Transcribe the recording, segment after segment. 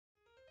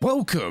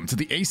Welcome to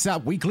the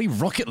ASAP Weekly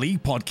Rocket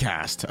League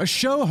podcast, a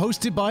show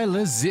hosted by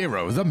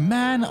LeZero, the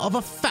man of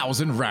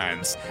 1,000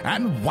 rants,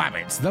 and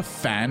Wabbit, the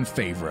fan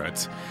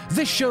favorite.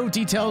 This show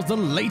details the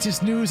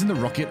latest news in the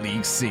Rocket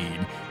League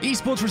scene,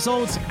 esports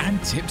results, and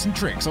tips and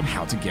tricks on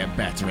how to get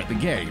better at the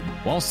game,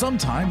 while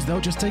sometimes they'll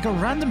just take a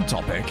random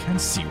topic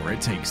and see where it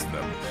takes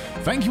them.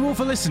 Thank you all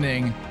for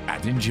listening,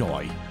 and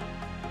enjoy.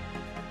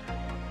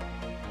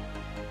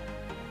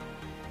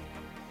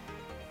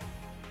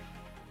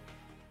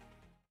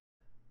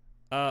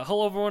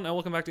 Hello everyone and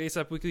welcome back to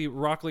ASAP Weekly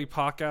Rocket League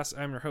Podcast.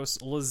 I'm your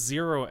host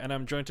LeZero and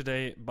I'm joined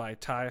today by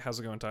Ty. How's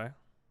it going, Ty?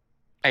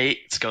 Hey,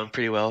 it's going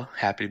pretty well.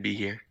 Happy to be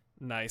here.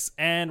 Nice.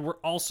 And we're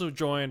also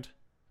joined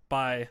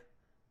by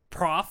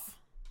Prof.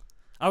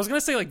 I was gonna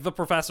say like the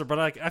professor, but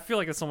I feel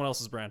like it's someone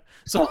else's brand.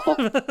 So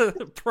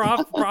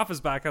Prof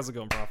is back. How's it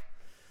going, Prof?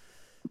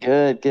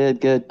 Good.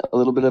 A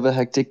little bit of a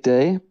hectic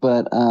day,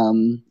 but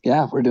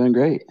yeah, we're doing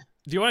great.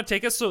 Do you want to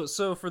take us?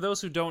 So for those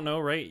who don't know,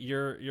 right,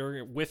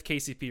 you're with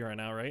KCP right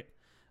now, right?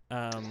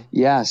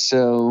 Yeah,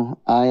 so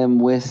I am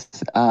with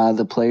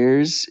the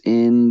players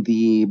in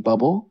the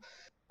bubble.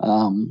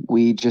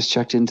 We just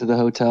checked into the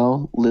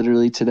hotel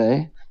literally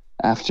today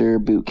after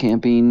boot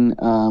camping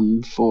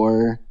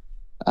for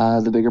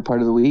the bigger part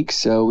of the week.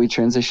 So we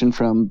transitioned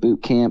from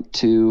boot camp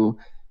to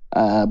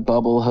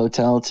bubble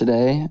hotel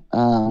today.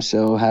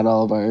 So had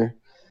all of our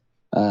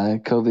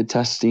COVID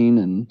testing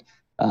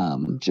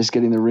and just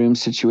getting the room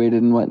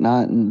situated and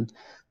whatnot, and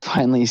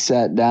finally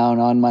sat down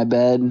on my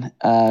bed,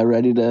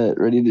 ready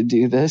to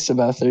do this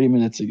about 30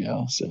 minutes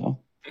ago. So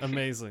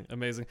amazing.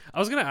 I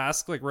was gonna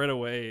ask like right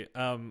away,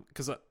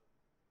 because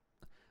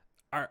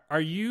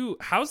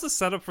how's the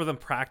setup for them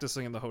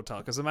practicing in the hotel?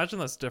 Because imagine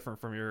that's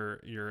different from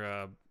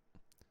your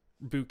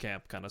boot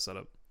camp kind of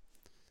setup.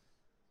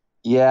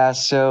 Yeah,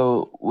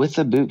 so with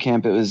the boot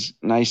camp, it was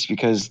nice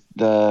because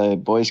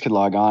the boys could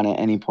log on at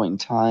any point in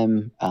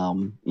time,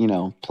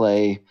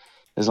 play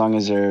as long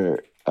as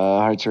their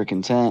hearts were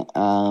content,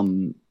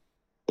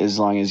 as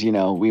long as,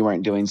 we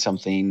weren't doing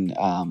something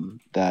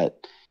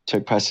that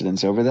took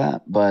precedence over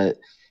that. But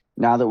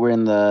now that we're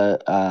in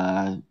the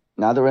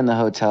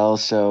hotel,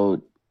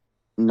 so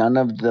none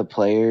of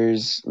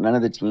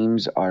the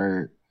teams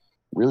are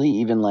really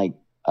even like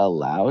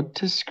allowed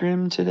to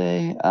scrim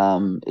today.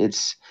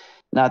 It's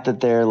not that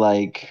they're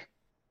like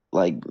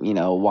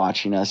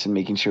watching us and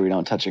making sure we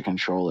don't touch a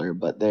controller,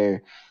 but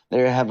they're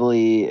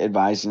heavily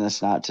advising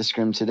us not to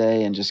scrim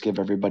today and just give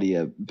everybody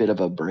a bit of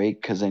a break,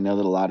 because I know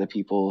that a lot of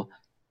people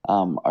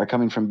are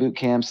coming from boot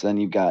camps. Then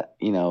you've got,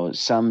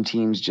 some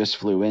teams just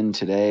flew in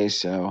today.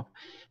 So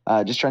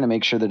just trying to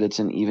make sure that it's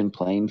an even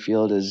playing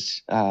field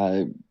is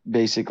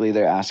basically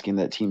they're asking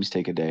that teams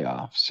take a day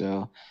off.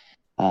 So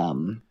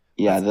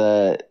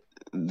the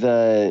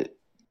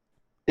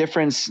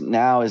difference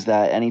now is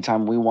that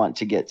anytime we want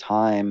to get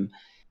time,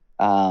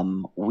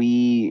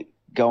 we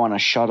go on a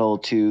shuttle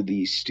to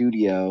the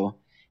studio,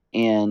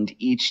 and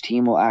each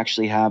team will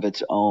actually have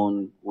its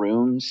own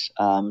rooms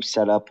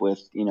set up with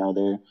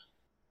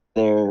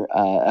their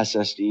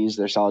SSDs,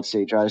 their solid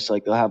state drives. So,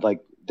 like, they'll have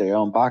like their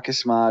own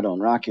Bacchus mod, own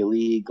Rocket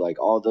League, like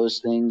all those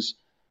things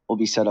will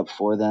be set up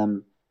for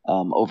them,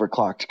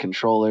 overclocked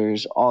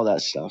controllers, all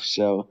that stuff.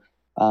 So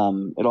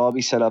it'll all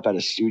be set up at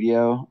a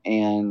studio,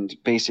 and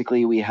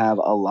basically we have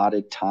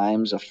allotted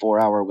times, a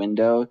 4-hour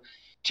window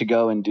to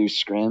go and do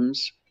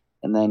scrims.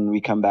 And then we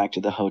come back to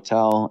the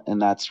hotel,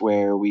 and that's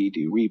where we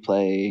do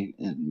replay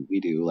and we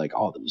do like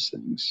all those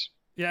things.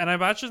 Yeah, and I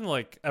imagine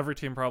like every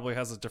team probably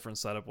has a different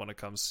setup when it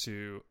comes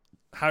to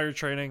how you're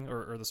training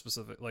or the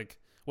specific, like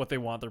what they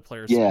want their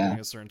players to be doing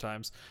at certain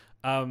times.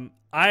 I'm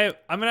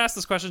gonna ask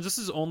this question. This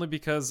is only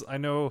because I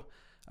think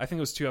it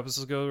was 2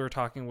 episodes ago we were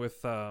talking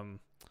with Flow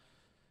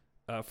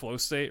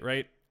State,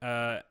 right?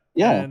 And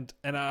I'm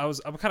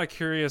kind of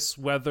curious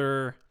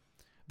whether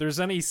there's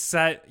any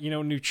set,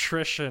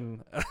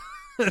 nutrition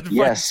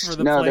advice for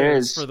the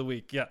players for the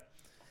week. Yeah.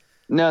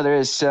 No, there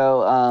is.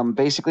 So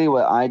basically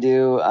what I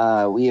do,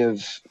 we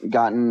have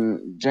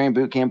gotten during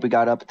boot camp, we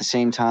got up at the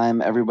same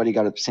time. Everybody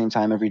got up at the same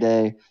time every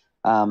day.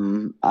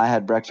 I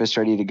had breakfast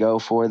ready to go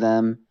for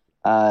them.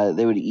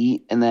 They would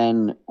eat, and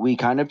then we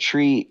kind of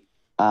treat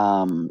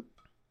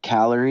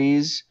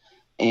calories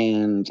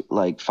and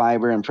like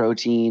fiber and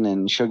protein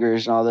and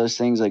sugars and all those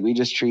things. Like, we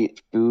just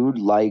treat food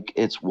like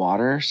it's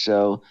water.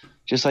 So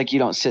just like you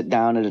don't sit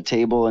down at a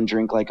table and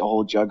drink like a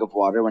whole jug of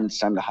water when it's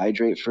time to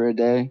hydrate for a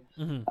day.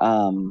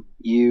 Mm-hmm.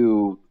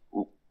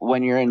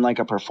 When you're in like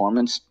a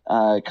performance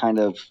kind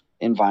of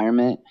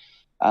environment,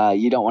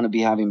 you don't want to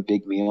be having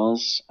big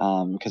meals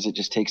because it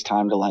just takes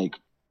time to like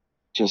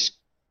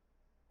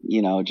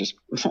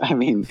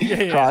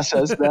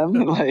process them,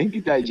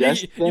 like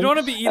digest them. You don't want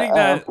to be eating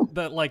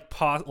that like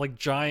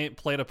giant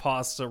plate of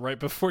pasta right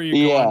before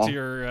you go onto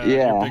your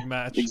big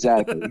match.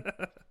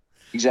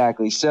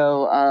 Exactly.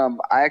 So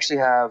I actually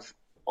have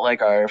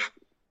like our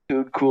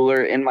food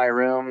cooler in my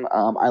room.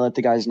 I let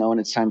the guys know when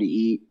it's time to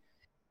eat.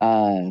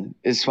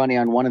 It's funny,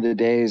 on one of the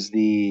days,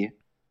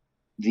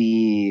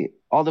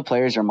 all the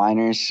players are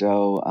minors,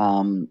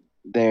 so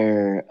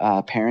their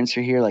parents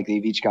are here. Like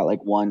they've each got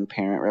like one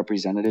parent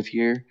representative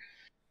here.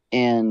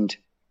 And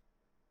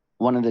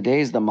one of the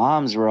days the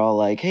moms were all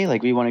like, hey,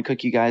 like we want to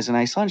cook you guys a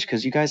nice lunch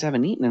because you guys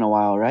haven't eaten in a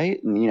while, right?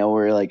 And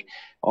we're like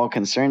all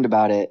concerned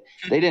about it.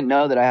 They didn't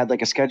know that I had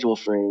like a schedule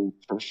for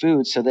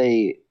food, so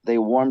they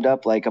warmed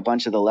up like a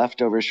bunch of the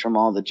leftovers from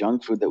all the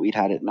junk food that we'd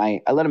had at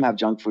night. I let them have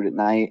junk food at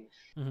night.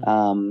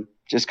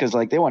 Just because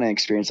like they want to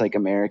experience like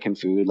American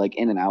food, like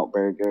In-N-Out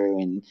Burger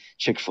and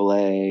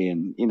Chick-fil-A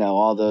and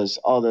all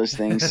those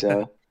things.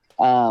 So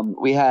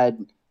we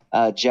had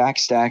Jack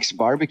Stack's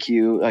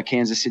Barbecue, a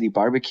Kansas City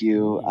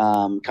barbecue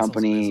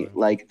company.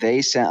 Like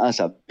they sent us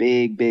a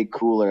big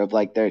cooler of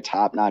like their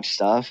top-notch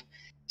stuff.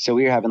 So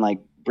we were having like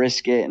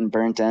brisket and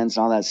burnt ends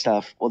and all that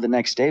stuff. Well, the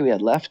next day we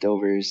had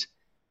leftovers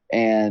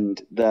and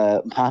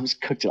the moms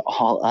cooked it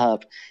all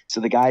up.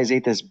 So the guys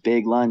ate this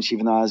big lunch,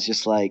 even though I was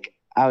just like,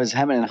 I was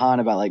hemming and hawing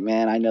about like,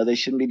 man, I know they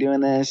shouldn't be doing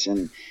this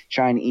and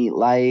trying to eat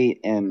light.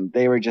 And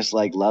they were just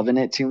like loving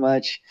it too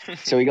much.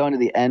 So we go into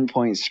the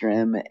endpoint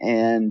scrim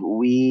and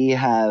we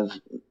have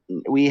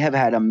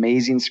had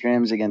amazing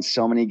scrims against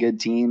so many good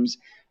teams.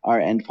 Our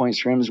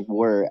endpoint scrims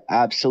were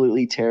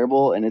absolutely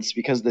terrible. And it's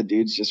because the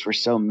dudes just were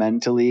so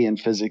mentally and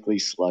physically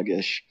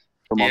sluggish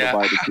from all the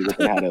barbecue that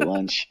they had at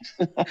lunch.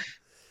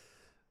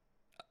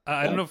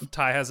 I don't know if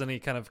Ty has any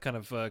kind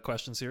of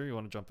questions here. You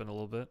want to jump in a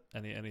little bit?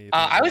 Any?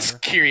 I was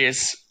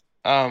curious.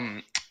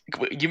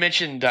 You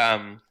mentioned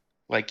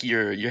like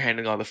you're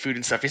handling all the food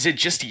and stuff. Is it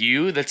just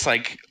you that's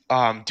like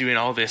doing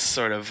all this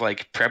sort of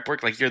like prep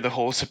work? Like you're the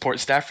whole support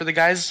staff for the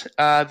guys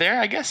there,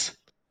 I guess?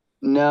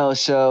 No,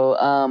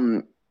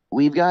 so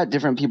we've got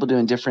different people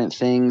doing different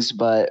things,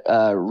 but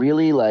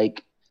really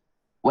like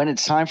when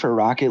it's time for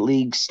Rocket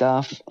League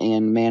stuff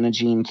and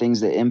managing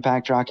things that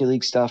impact Rocket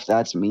League stuff,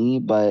 that's me.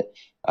 But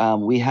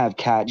we have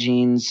Cat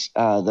Jeans,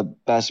 the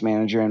best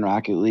manager in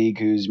Rocket League,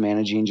 who's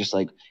managing just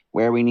like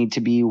where we need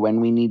to be,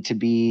 when we need to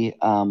be,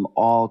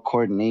 all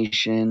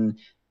coordination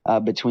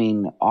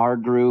between our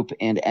group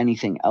and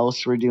anything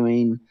else we're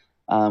doing,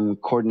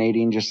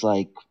 coordinating just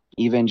like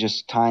even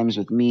just times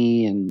with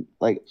me and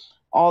like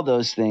all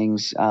those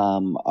things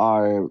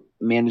are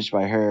managed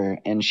by her.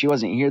 And she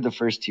wasn't here the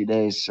first 2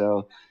 days,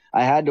 so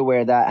I had to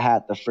wear that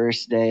hat the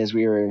first day as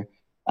we were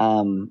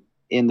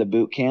in the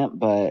boot camp,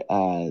 but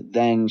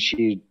then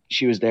she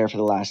was there for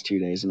the last 2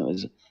 days, and it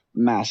was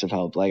massive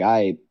help. Like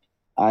I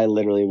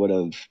literally would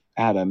have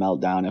had a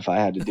meltdown if I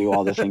had to do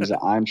all the things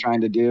that I'm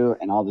trying to do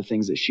and all the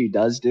things that she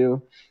does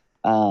do.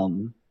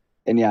 And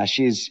yeah,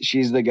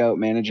 she's the GOAT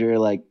manager.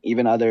 Like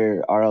even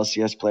other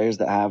RLCS players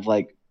that have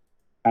like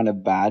kind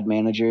of bad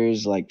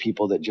managers, like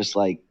people that just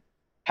like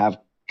have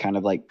kind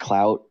of like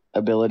clout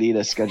ability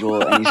to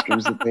schedule any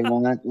scrims that they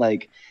want.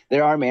 Like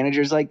there are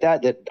managers like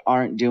that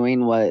aren't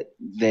doing what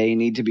they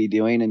need to be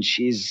doing, and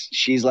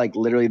she's like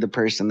literally the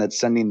person that's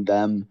sending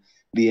them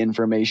the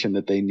information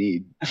that they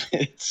need.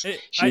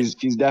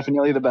 She's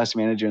definitely the best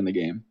manager in the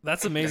game.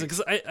 That's amazing,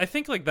 because I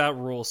think like that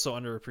role is so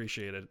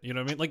underappreciated. You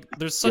know what I mean? Like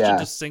there's such a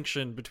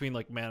distinction between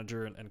like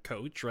manager and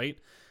coach, right?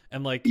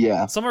 And like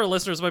some of our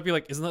listeners might be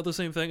like, isn't that the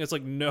same thing? It's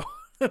like, no.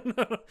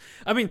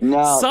 I mean,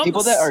 no,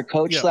 people that are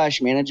coach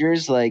 /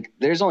 managers, like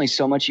there's only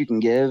so much you can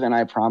give. And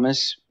I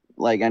promise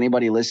like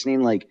anybody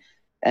listening, like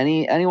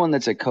anyone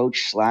that's a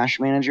coach /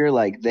 manager,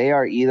 like they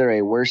are either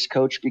a worse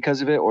coach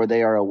because of it, or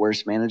they are a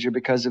worse manager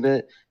because of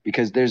it,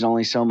 because there's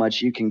only so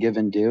much you can give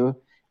and do.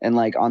 And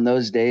like on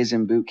those days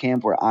in boot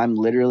camp where I'm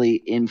literally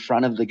in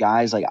front of the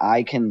guys, like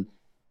I can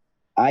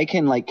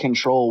like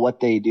control what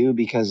they do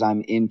because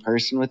I'm in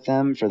person with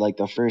them for like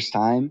the first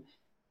time.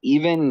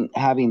 Even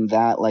having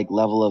that like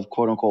level of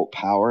quote unquote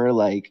power,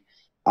 like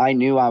I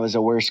knew I was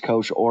a worse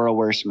coach or a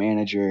worse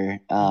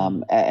manager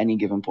at any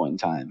given point in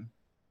time.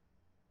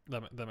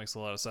 That makes a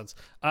lot of sense.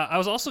 I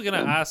was also going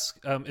to ask,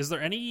 is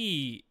there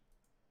any,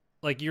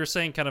 like you're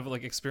saying, kind of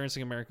like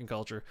experiencing American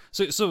culture?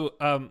 So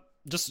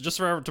just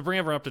to bring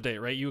everyone up to date,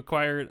 right? You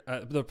acquired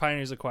the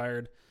Pioneers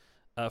acquired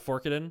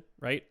Forkeden,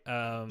 right?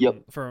 From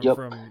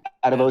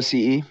out of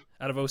OCE.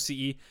 Out of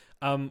OCE.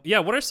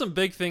 What are some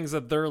big things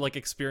that they're like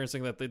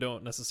experiencing that they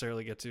don't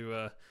necessarily get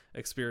to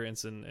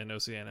experience in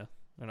Oceania,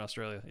 in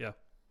Australia?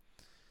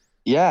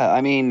 Yeah,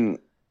 I mean,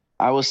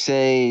 I will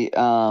say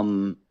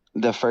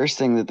the first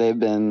thing that they've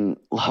been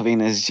loving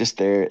is just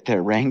their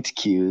ranked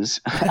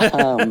queues.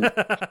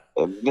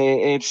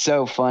 It's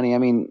so funny. I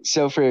mean,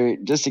 so for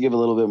just to give a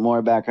little bit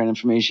more background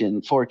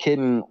information,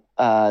 Forkeden,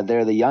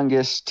 they're the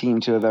youngest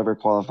team to have ever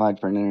qualified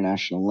for an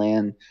international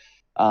LAN.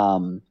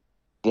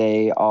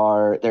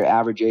 Their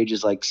average age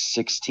is like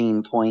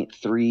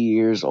 16.3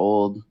 years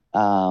old.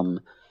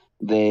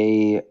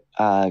 They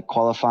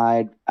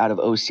qualified out of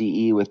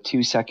OCE with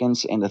 2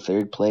 seconds and a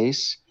third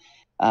place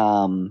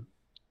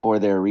for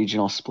their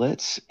regional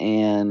splits,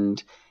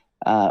 and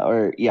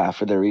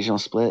for their regional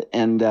split.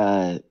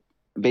 And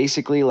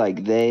basically,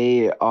 like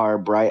they are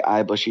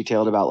bright-eyed,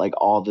 bushy-tailed about like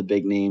all the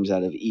big names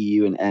out of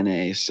EU and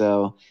NA.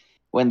 So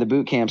when the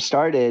boot camp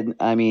started,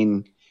 I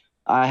mean,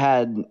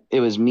 it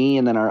was me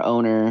and then our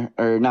owner,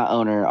 or not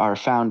owner, our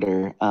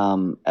founder,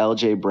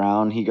 LJ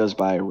Brown. He goes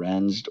by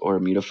Rensed or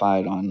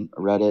Mutified on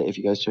Reddit if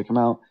you guys check him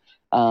out.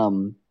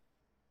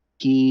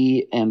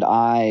 He and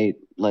I,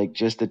 like,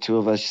 just the two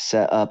of us,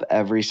 set up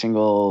every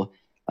single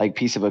like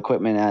piece of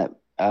equipment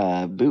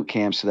at boot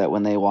camp so that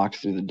when they walked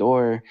through the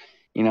door,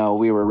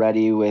 we were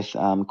ready with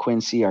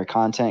Quincy, our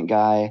content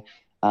guy,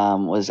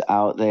 was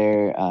out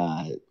there.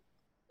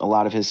 A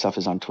lot of his stuff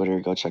is on Twitter.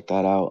 Go check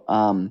that out.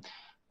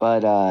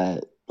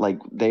 But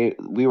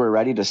we were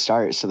ready to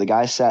start. So the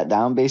guys sat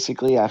down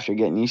basically after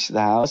getting used to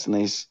the house, and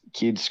they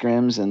queued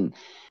scrims, and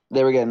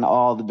they were getting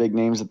all the big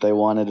names that they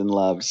wanted and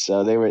loved.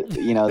 So they were,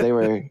 they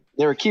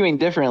were queuing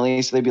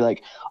differently. So they'd be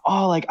like,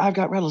 oh, like, I've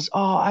got Reynolds.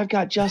 Oh, I've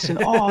got Justin.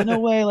 Oh, no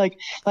way. Like,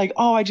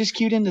 oh, I just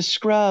queued into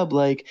Scrub.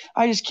 Like,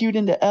 I just queued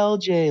into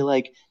LJ.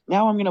 Like,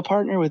 now I'm going to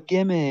partner with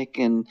Gimmick.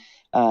 And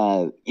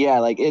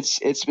like,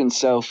 it's been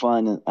so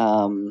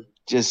fun.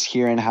 Just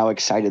hearing how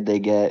excited they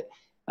get,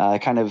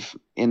 kind of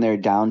in their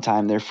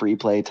downtime, their free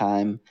play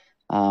time.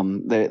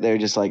 They're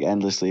just like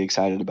endlessly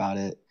excited about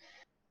it.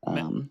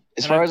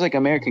 As far as like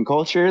American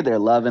culture, they're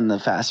loving the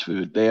fast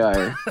food.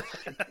 They're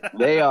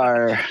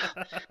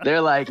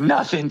like,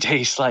 nothing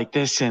tastes like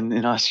this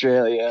in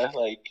Australia.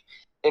 Like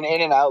an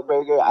In-N-Out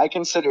burger, I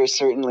consider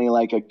certainly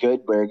like a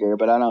good burger,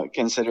 but I don't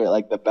consider it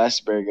like the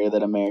best burger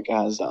that America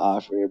has to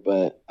offer.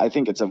 But I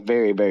think it's a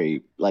very,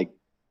 very, like,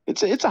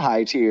 it's a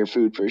high tier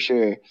food for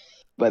sure.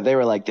 But they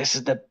were like, this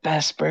is the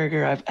best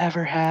burger I've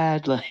ever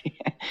had. Like,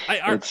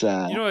 it's you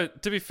know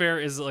what, to be fair,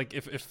 is like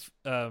if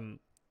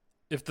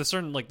the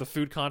certain, like, the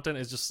food content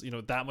is just,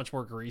 that much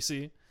more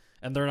greasy,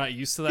 and they're not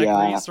used to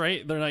that grease,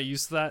 right? They're not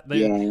used to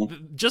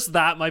that. Just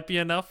that might be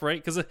enough,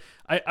 right? Because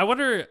I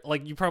wonder,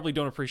 like, you probably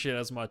don't appreciate it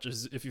as much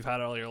as if you've had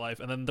it all your life,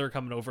 and then they're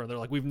coming over and they're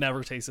like, we've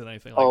never tasted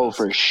anything like this.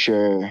 For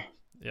sure.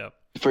 Yeah.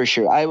 For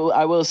sure. I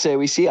will say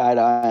we see eye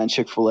to eye on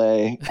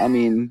Chick-fil-A. I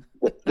mean,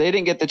 they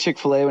didn't get the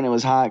Chick-fil-A when it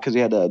was hot because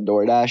we had to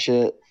DoorDash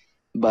it.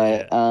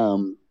 But,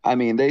 I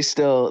mean, they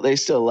still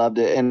loved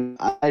it. And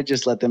I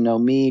just let them know,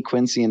 me,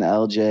 Quincy, and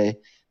LJ,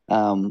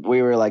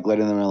 we were like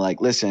letting them know,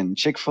 like, listen,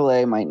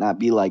 Chick-fil-A might not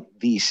be like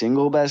the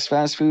single best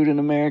fast food in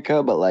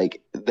America, but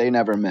like they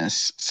never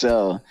miss.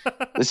 So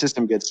this is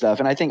some good stuff.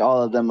 And I think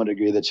all of them would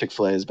agree that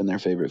Chick-fil-A has been their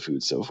favorite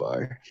food so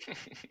far.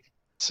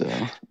 So,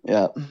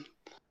 yeah.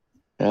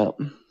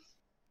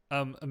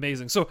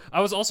 Amazing. So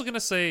I was also going to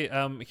say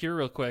here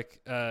real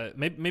quick,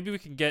 maybe we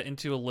can get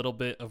into a little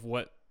bit of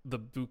what the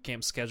boot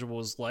camp schedule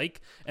was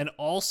like, and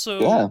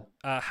also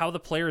how the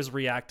players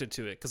reacted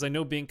to it. Because I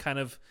know, being kind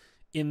of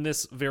in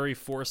this very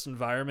forced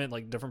environment,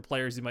 like, different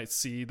players you might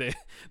see,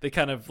 they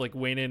kind of like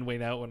wane in,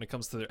 wane out when it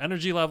comes to their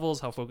energy levels,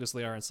 how focused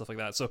they are, and stuff like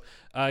that. So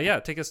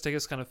take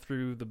us kind of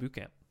through the boot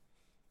camp.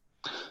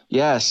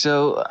 Yeah.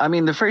 So, I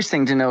mean, the first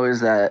thing to know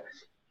is that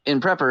in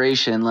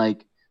preparation,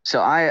 like,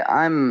 so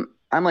I'm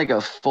like a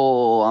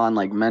full on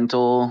like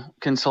mental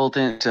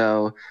consultant.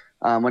 So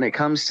when it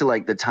comes to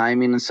like the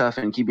timing and stuff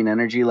and keeping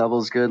energy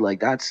levels good,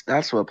 like that's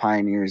what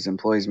Pioneers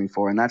employs me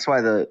for. And that's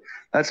why the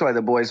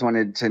boys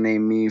wanted to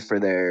name me for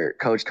their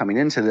coach coming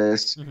into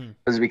this,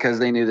 was because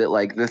they knew that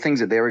like the things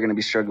that they were going to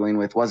be struggling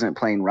with wasn't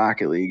playing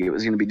Rocket League. It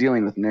was going to be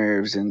dealing with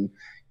nerves and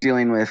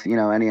dealing with,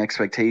 any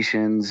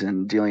expectations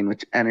and dealing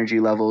with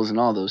energy levels and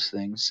all those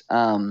things.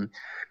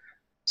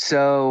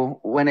 So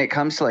when it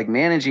comes to like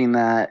managing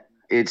that,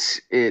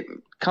 it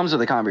comes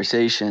with a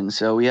conversation.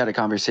 So we had a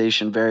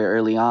conversation very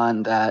early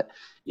on that,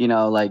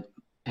 like,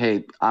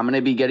 hey, I'm going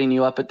to be getting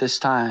you up at this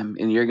time,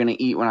 and you're going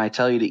to eat when I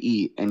tell you to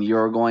eat, and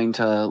you're going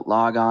to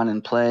log on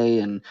and play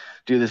and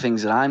do the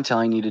things that I'm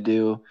telling you to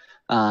do,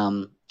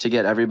 to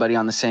get everybody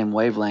on the same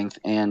wavelength.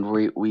 And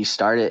we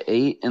start at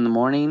 8 in the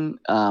morning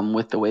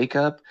with the wake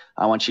up.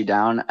 I want you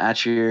down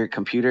at your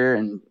computer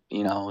and,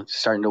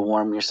 starting to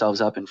warm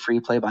yourselves up in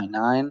free play by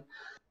 9.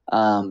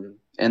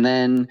 And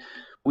then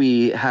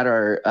we had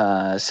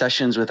our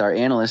sessions with our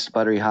analyst,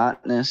 Buttery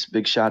Hotness.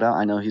 Big shout out.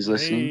 I know he's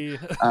listening.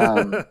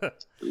 Hey.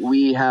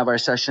 We have our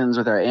sessions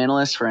with our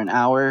analyst for an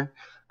hour,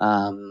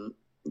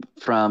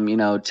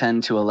 from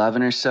 10 to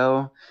 11 or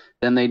so.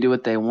 Then they do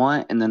what they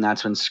want, and then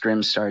that's when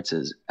scrim starts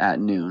at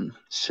noon.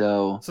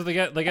 So they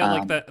get like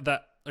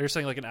that. You're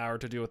saying like an hour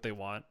to do what they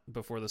want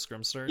before the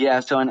scrim starts? Yeah,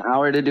 so an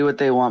hour to do what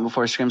they want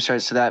before scrim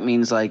starts. So that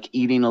means like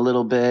eating a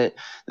little bit.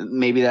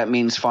 Maybe that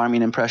means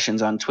farming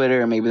impressions on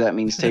Twitter. Maybe that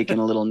means taking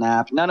a little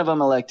nap. None of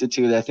them elected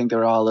to. I think they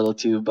were all a little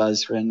too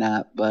buzzed for a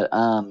nap. But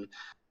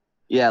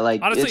yeah,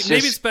 like honestly,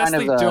 maybe it's best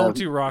they don't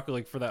do Rocket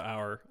League for that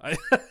hour.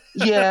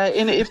 Yeah,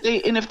 and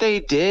if they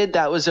did,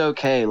 that was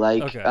okay.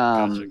 Like, okay,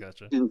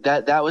 gotcha.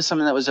 That was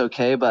something that was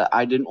okay. But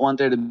I didn't want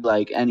there to be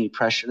like any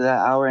pressure to that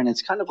hour. And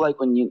it's kind of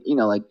like when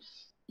like,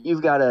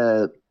 you've got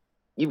a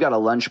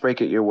lunch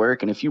break at your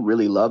work, and if you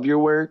really love your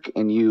work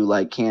and you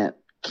like can't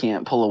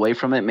pull away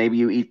from it, maybe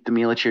you eat the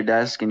meal at your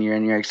desk and you're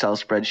in your Excel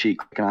spreadsheet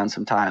clicking on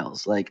some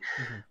tiles. Like,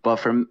 but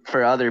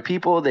for other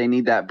people, they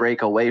need that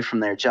break away from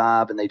their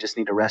job, and they just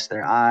need to rest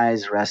their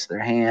eyes, rest their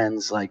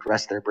hands, like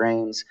rest their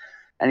brains,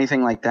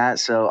 anything like that.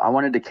 So I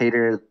wanted to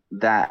cater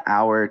that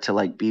hour to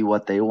like be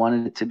what they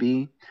wanted it to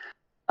be.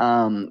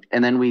 And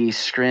then we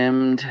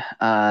scrimmed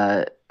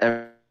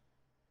every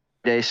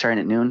day starting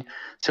at noon.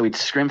 So we'd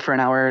scrim for an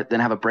hour, then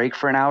have a break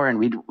for an hour, and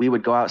we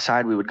would go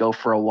outside. We would go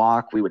for a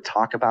walk. We would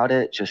talk about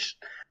it, just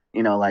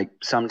like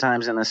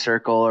sometimes in a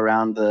circle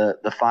around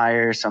the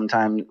fire,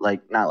 sometimes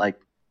like not like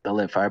the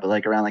lit fire, but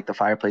like around like the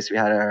fireplace we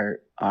had at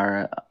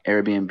our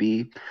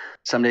Airbnb.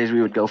 Some days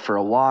we would go for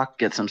a walk,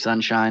 get some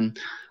sunshine.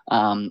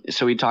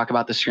 So we'd talk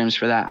about the scrims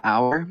for that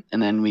hour,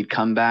 and then we'd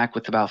come back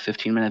with about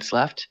 15 minutes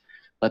left,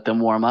 let them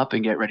warm up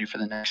and get ready for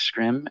the next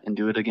scrim and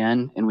do it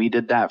again. And we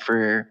did that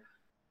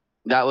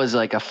that was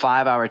like a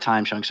 5-hour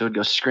time chunk. So it'd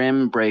go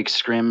scrim, break,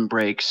 scrim,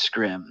 break,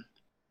 scrim.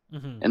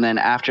 Mm-hmm. And then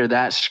after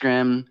that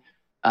scrim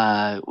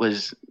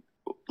was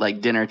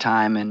like dinner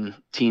time and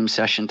team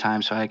session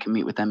time. So I could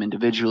meet with them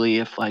individually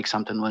if like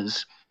something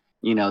was,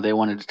 they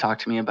wanted to talk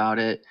to me about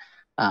it.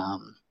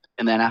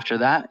 And then after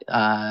that,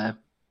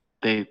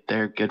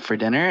 they're good for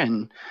dinner,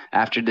 and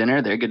after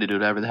dinner they're good to do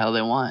whatever the hell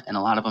they want. And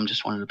a lot of them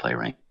just wanted to play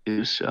ranked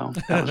too, so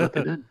that was what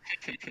they did.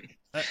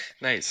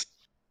 Nice.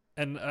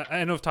 And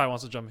I know if Ty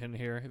wants to jump in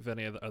here, if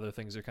any of the other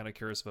things you're kind of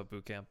curious about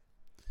boot camp.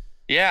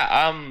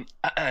 Yeah,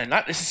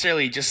 not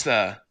necessarily just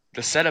the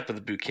setup of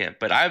the boot camp,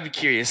 but I'm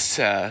curious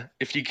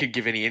if you could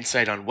give any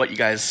insight on what you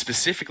guys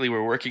specifically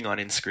were working on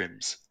in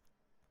scrims.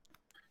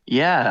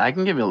 Yeah, I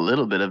can give you a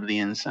little bit of the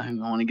insight. I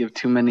don't want to give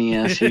too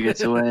many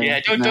secrets away. Yeah,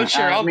 don't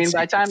share all. I mean,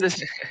 by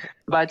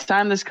the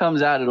time this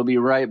comes out, it'll be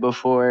right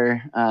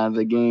before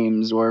the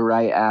games or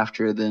right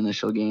after the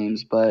initial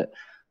games. But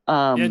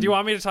yeah, do you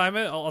want me to time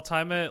it? I'll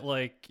time it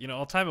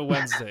I'll time it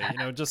Wednesday.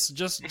 Just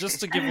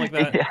to give like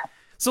that. Yeah.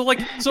 So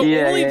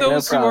only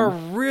those who are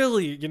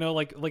really,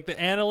 like the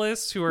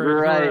analysts who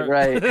are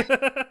right.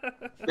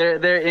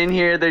 They're in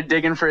here. They're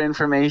digging for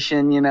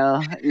information.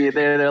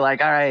 They're like,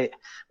 all right,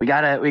 we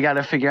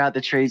gotta figure out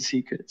the trade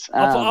secrets.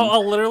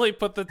 I'll literally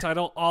put the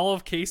title "All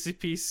of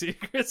KCP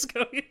Secrets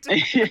Going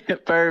to."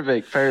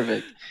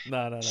 Perfect.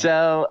 No.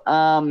 So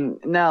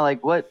now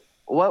like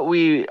what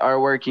we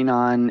are working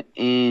on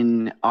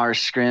in our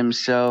scrims.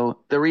 So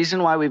the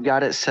reason why we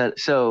have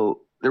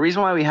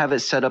it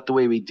set up the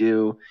way we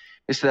do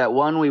is so that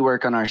one, we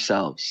work on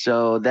ourselves.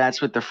 So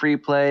that's with the free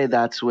play.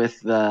 That's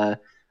with the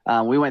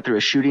we went through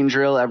a shooting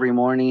drill every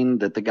morning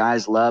that the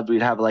guys loved.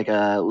 We'd have like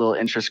a little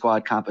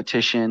intra-squad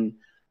competition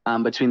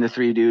between the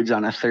three dudes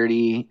on a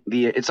 30.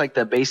 It's like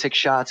the basic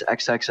shots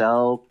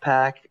XXL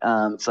pack.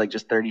 It's like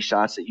just 30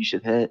 shots that you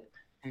should hit.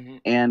 Mm-hmm.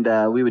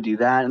 And we would do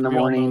that in the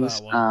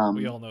mornings. We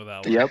all know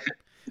that one. Yep.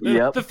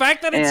 Yep. The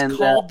fact that it's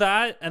called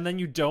that and then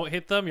you don't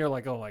hit them, you're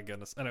like, oh my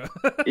goodness. Anyway.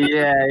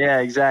 yeah,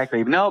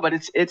 exactly. No, but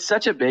it's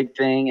such a big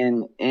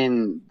thing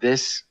in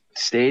this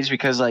stage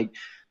because like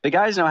the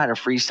guys know how to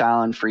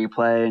freestyle and free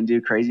play and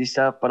do crazy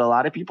stuff, but a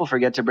lot of people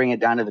forget to bring it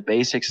down to the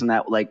basics, and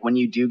that like when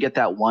you do get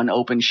that one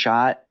open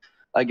shot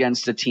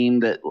against a team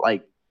that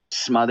like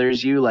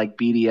smothers you, like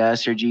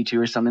BDS or G2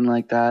 or something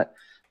like that,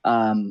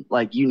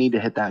 like you need to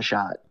hit that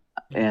shot.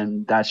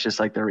 And that's just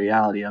like the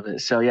reality of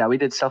it. So yeah, we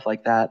did stuff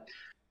like that.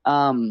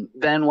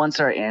 Then once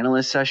our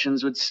analyst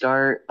sessions would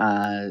start,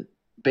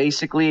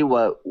 basically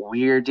what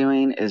we're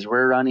doing is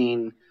we're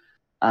running,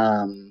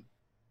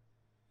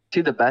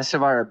 to the best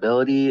of our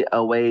ability,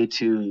 a way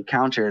to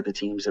counter the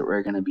teams that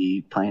we're going to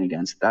be playing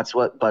against. That's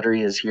what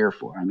Buttery is here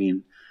for. I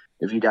mean,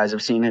 if you guys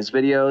have seen his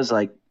videos,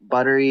 like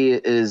Buttery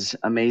is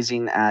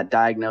amazing at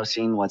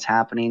diagnosing what's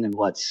happening and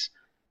what's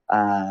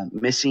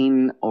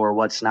missing or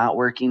what's not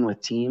working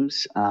with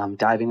teams,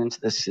 diving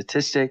into the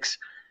statistics,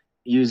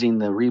 using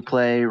the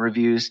replay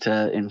reviews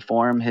to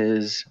inform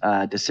his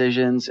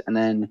decisions. And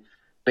then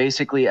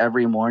basically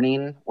every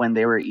morning when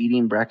they were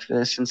eating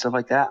breakfast and stuff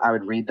like that, I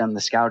would read them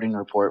the scouting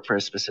report for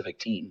a specific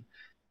team.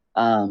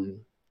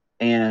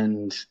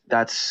 And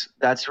that's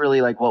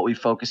really like what we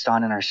focused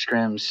on in our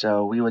scrims.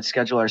 So we would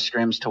schedule our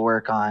scrims to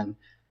work on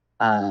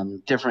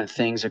different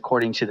things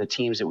according to the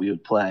teams that we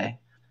would play.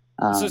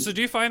 So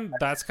do you find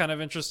that's kind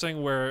of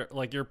interesting where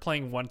like you're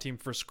playing one team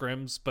for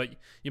scrims, but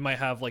you might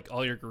have like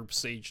all your group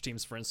stage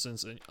teams, for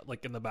instance,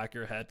 like in the back of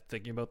your head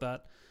thinking about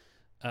that?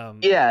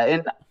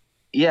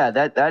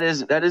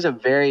 That is a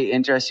very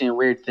interesting and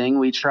weird thing.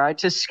 We tried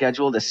to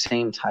schedule the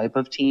same type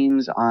of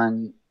teams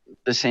on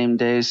the same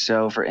days.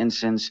 So for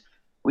instance,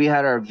 we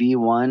had our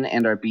V1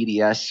 and our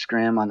BDS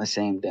scrim on the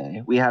same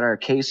day. We had our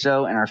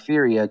Queso and our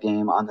Furia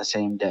game on the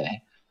same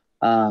day.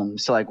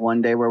 So like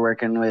one day we're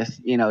working with,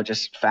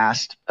 just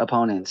fast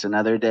opponents.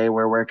 Another day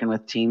we're working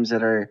with teams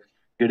that are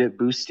good at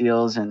boost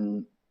steals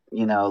and,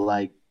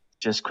 like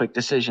just quick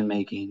decision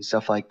making,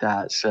 stuff like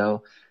that.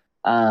 So,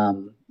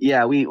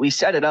 we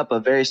set it up a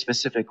very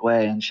specific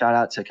way, and shout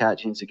out to Kat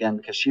Jeans again,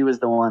 because she was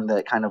the one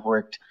that kind of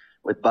worked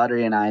with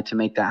Buttery and I to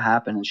make that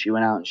happen. And she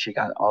went out and she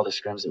got all the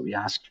scrims that we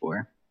asked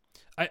for.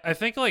 I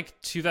think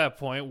like to that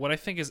point, what I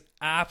think is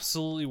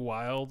absolutely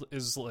wild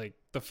is like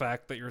the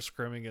fact that you're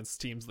scrimming against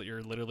teams that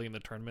you're literally in the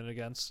tournament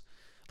against.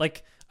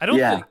 Like, I don't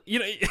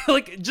think,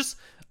 like just,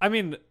 I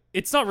mean,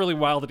 it's not really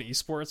wild at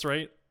esports,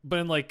 right? But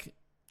in like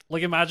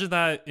Like imagine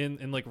that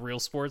in like real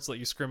sports, that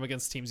you scrim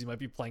against teams you might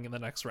be playing in the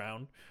next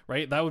round,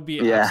 right? That would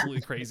be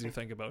absolutely crazy to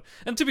think about.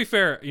 And to be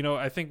fair,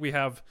 I think we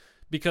have,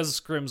 because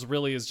scrims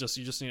really is just,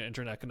 you just need an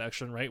internet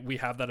connection, right? We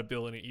have that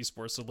ability in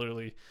esports to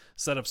literally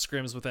set up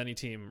scrims with any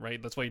team,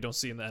 right? That's why you don't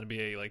see in the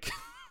NBA like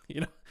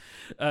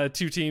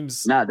two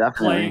teams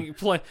playing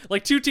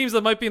like two teams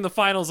that might be in the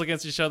finals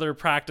against each other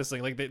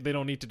practicing. Like they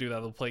don't need to do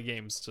that. They'll play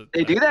games.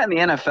 They do that in the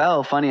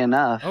NFL, funny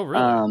enough. Oh,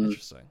 really?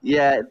 Interesting.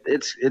 Yeah,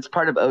 it's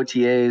part of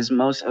OTAs.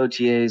 Most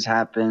OTAs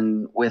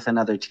happen with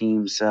another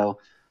team. So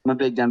I'm a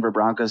big Denver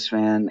Broncos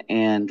fan,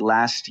 and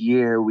last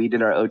year we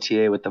did our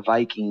OTA with the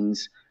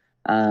Vikings,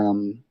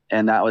 and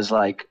that was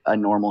like a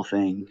normal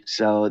thing.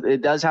 So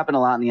it does happen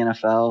a lot in the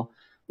NFL.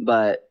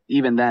 But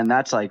even then,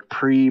 that's like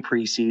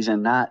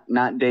preseason,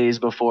 not days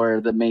before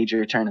the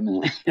major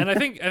tournament. And I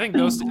think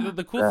those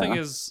the cool thing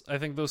is, I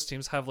think those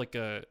teams have like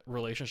a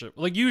relationship.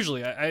 Like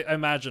usually, I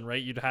imagine,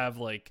 right? You'd have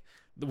like,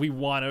 we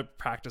want to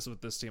practice with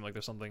this team. Like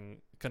there's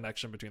something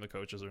connection between the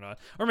coaches or not,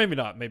 or maybe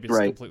not. Maybe it's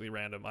completely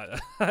random.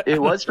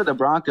 It was for the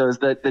Broncos.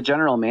 The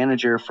general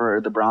manager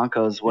for the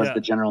Broncos was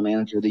the general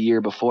manager the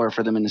year before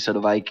for the Minnesota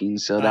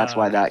Vikings. So that's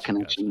why that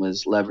connection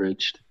was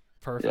leveraged.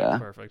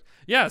 Perfect.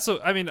 Yeah,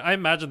 so I mean, I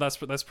imagine that's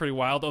pretty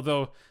wild.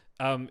 Although,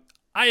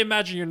 I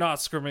imagine you're not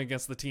scrimming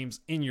against the teams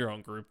in your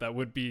own group. That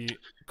would be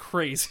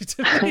crazy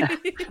to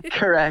me.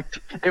 Correct.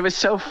 It was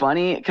so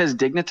funny because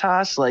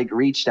Dignitas like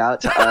reached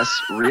out to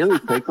us really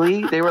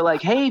quickly. They were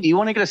like, "Hey, do you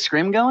want to get a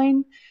scrim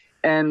going?"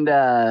 And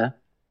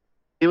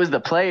it was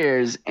the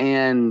players,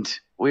 and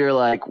we were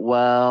like,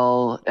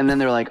 "Well," and then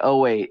they were like, "Oh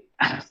wait."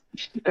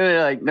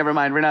 They're like, never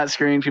mind, we're not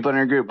scrimming people in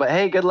our group, but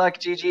hey, good luck,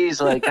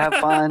 GG's, like have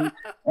fun,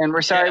 and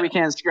we're sorry we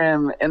can't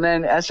scrim. And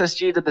then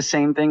SSG did the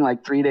same thing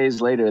like 3 days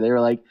later. They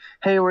were like,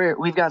 hey,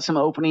 we've got some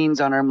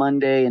openings on our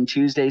Monday and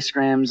Tuesday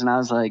scrims. And I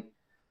was like,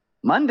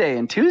 Monday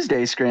and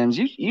Tuesday scrims?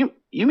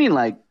 You mean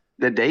like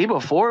the day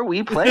before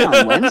we play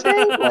on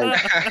Wednesday? Like,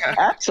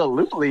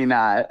 absolutely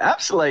not.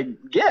 Absolutely,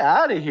 like, get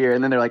out of here.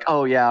 And then they're like,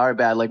 oh yeah, our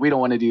bad. Like, we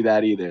don't want to do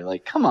that either.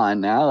 Like, come on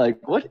now.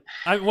 Like, what?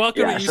 I'm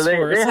welcome to so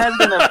esports.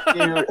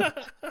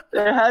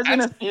 There has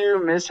been a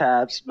few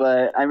mishaps,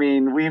 but I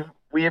mean,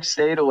 we have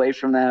stayed away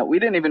from that. We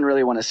didn't even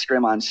really want to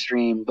scrim on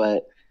stream,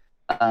 but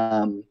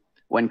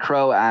when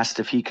Crow asked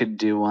if he could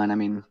do one, I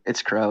mean,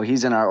 it's Crow.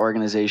 He's in our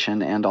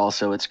organization, and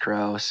also it's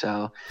Crow.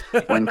 So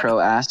when Crow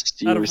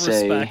asks, you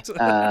say,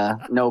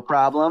 no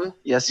problem.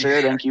 Yes,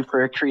 sir. Thank you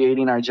for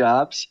creating our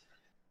jobs.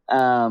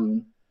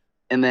 And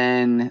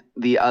then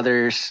the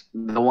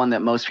one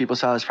that most people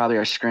saw was probably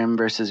our scrim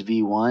versus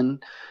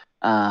V1.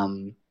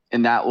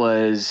 And that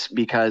was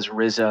because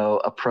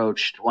Rizzo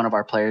approached one of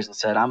our players and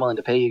said, I'm willing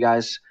to pay you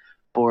guys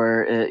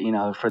for it,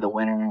 for the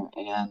winner.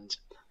 And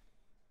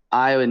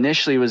I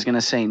initially was going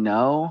to say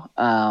no.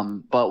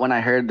 But when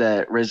I heard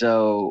that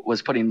Rizzo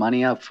was putting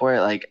money up for it,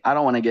 like, I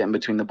don't want to get in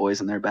between the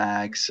boys and their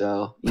bags.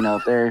 So,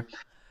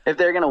 if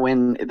they're going to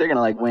win, if they're going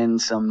to like win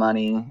some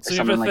money or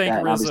something like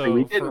that, Rizzo obviously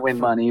we didn't win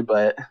money,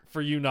 but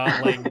for you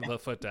not laying the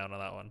foot down on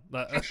that one.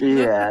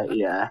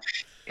 Yeah.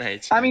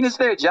 I mean, it's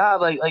their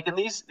job. Like, and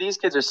these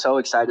kids are so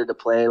excited to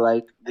play.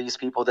 Like these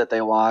people that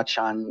they watch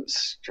on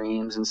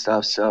streams and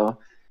stuff. So,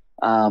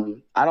 I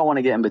don't want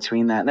to get in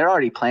between that. And they're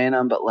already playing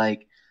them, but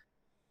like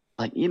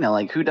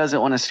who doesn't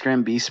want to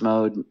scrim beast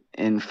mode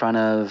in front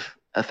of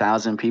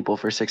 1,000 people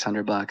for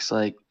 $600?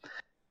 Like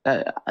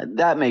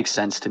that makes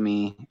sense to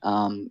me.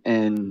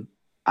 And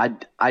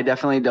I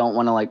definitely don't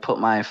want to like put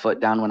my foot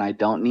down when I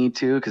don't need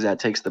to, because that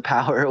takes the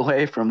power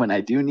away from when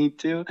I do need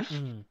to.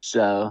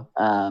 So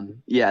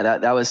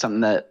that was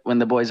something that when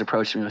the boys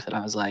approached me with it,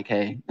 I was like,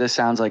 hey, this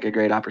sounds like a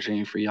great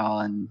opportunity for y'all,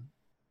 and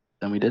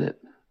then we did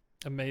it.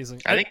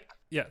 Amazing. I think.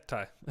 Yeah,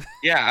 Ty.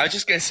 Yeah, I was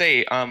just gonna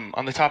say,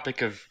 on the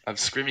topic of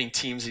scrimming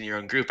teams in your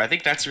own group, I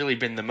think that's really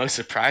been the most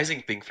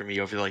surprising thing for me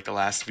over like the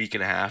last week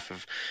and a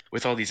half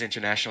with all these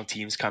international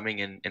teams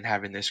coming and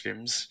having their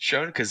scrims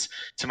shown. Because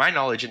to my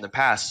knowledge, in the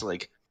past,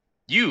 like,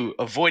 you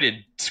avoided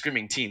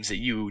scrimming teams that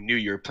you knew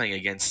you were playing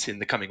against in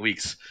the coming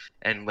weeks,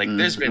 and like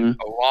there's been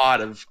a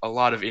lot of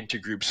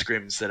intergroup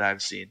scrims that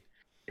I've seen.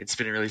 It's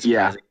been really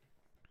surprising. Yeah.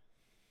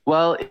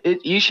 Well,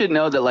 you should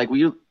know that like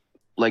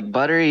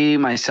Buttery,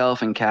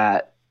 myself, and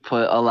Kat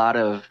put a lot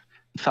of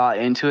thought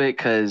into it,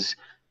 because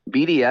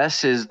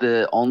BDS is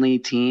the only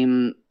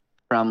team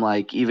from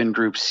like even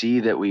Group C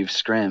that we've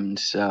scrimmed.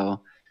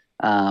 So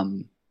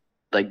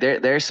like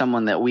there's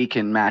someone that we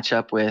can match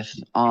up with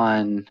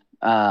on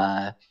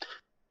on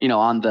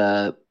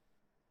the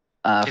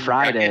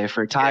Friday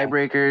for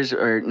tiebreakers,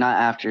 or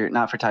not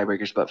for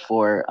tiebreakers, but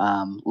for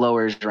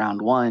lowers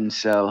round 1.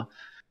 So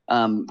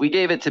we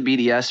gave it to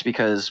BDS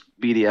because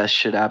BDS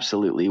should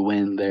absolutely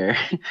win their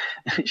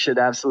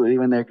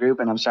group.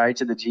 And I'm sorry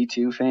to the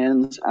G2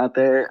 fans out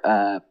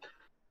there.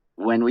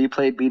 When we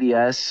played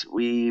BDS,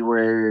 we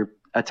were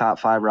a top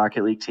 5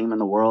 Rocket League team in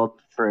the world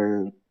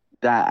for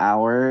that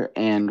hour,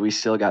 and we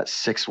still got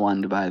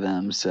 6-1 by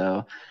them.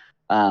 So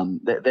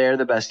they're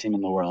the best team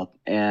in the world.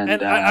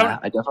 And I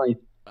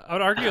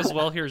would argue as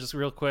well here, just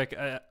real quick.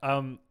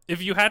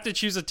 if you had to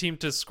choose a team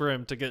to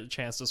scrim to get a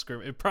chance to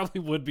scrim, it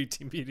probably would be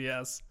Team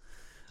BDS.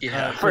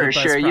 Yeah, for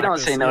sure. You don't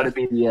say no to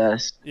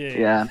BDS.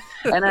 Yeah.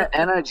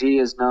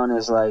 NRG is known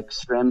as like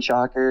scrim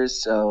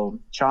chalkers. So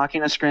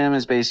chalking a scrim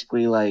is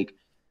basically like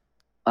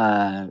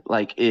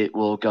it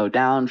will go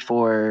down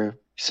for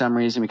some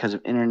reason because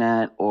of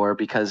internet or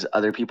because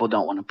other people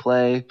don't want to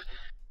play.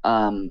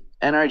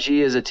 NRG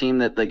is a team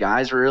that the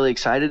guys were really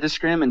excited to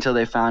scrim until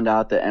they found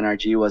out that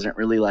NRG wasn't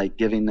really like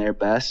giving their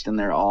best and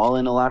their all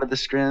in a lot of the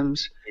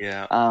scrims.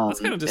 Yeah, that's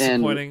kind of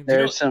disappointing. Do you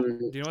know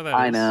what that is?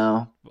 I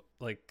know.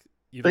 Like,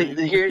 but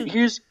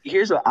here's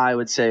what I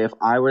would say if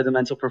I were the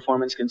mental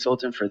performance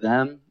consultant for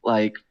them.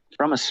 Like,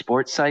 from a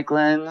sports psych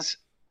lens,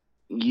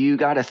 you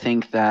got to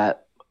think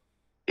that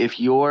if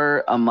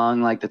you're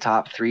among like the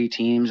top 3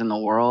 teams in the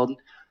world,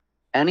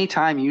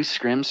 anytime you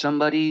scrim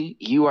somebody,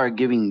 you are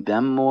giving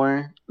them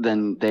more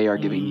than they are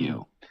giving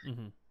you.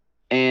 Mm-hmm.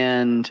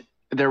 And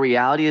the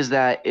reality is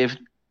that if,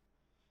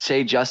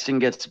 say, Justin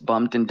gets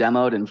bumped and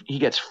demoed and he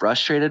gets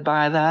frustrated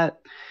by that,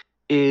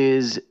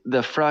 is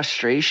the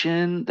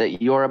frustration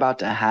that you're about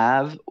to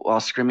have while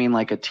scrimming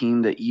like a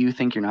team that you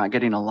think you're not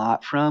getting a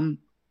lot from,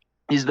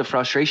 is the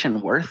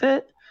frustration worth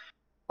it?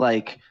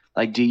 Like,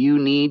 do you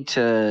need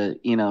to,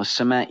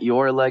 cement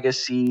your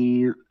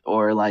legacy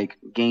or like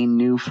gain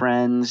new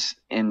friends?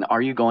 And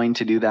are you going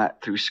to do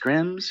that through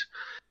scrims?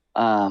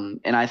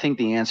 And I think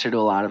the answer to a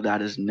lot of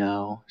that is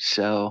no.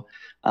 So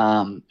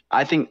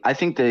I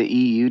think the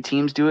EU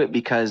teams do it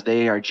because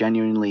they are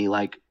genuinely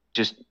like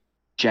just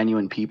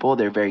genuine people.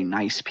 They're very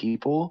nice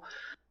people.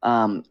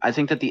 I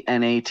think that the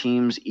NA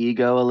teams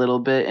ego a little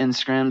bit in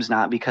scrims,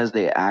 not because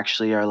they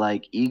actually are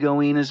like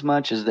egoing as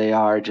much as they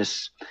are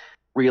just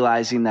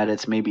realizing that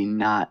it's maybe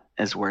not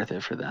as worth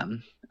it for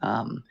them.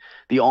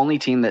 The only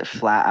team that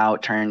flat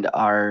out turned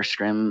our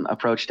scrim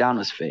approach down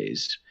was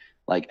FaZe.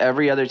 Like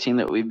every other team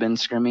that we've been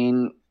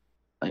scrimming,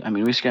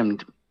 we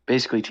scrimmed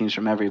basically teams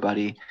from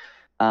everybody.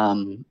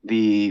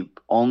 The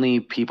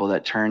only people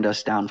that turned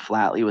us down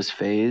flatly was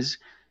FaZe,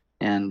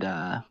 and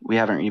we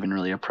haven't even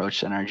really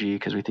approached NRG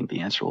because we think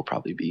the answer will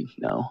probably be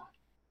no.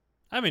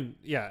 I mean,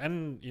 yeah,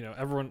 and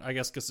everyone I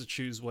guess gets to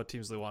choose what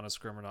teams they want to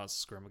scrim or not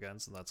scrim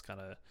against, and that's kind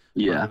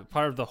of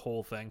part of the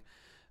whole thing.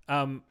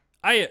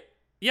 I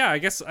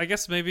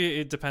guess maybe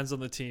it depends on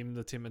the team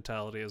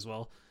mentality as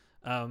well.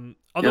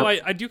 Although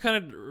I do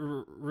kind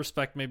of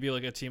respect maybe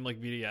like a team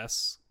like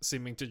BDS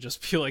seeming to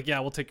just be like,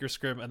 yeah, we'll take your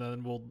scrim and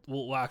then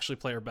we'll actually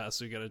play our best,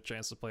 so you get a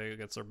chance to play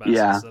against our best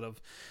instead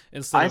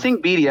of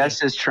think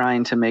BDS is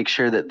trying to make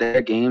sure that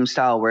their game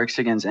style works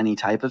against any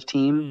type of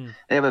team.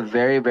 They have a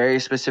very, very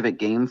specific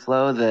game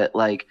flow that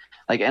like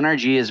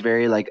NRG is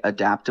very like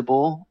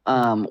adaptable,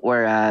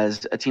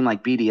 whereas a team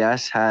like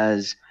BDS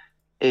has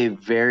a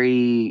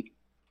very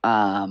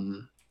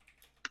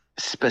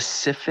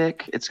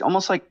specific, it's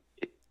almost like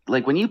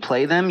when you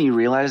play them, you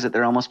realize that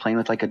they're almost playing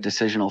with like a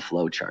decisional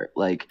flow chart.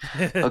 Like,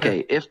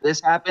 okay, if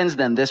this happens,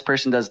 then this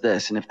person does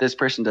this. And if this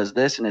person does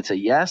this and it's a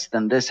yes,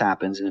 then this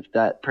happens. And if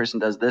that person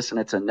does this and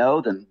it's a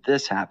no, then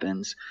this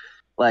happens.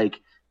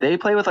 Like, they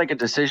play with like a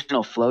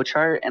decisional flow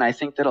chart. And I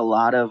think that a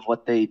lot of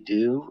what they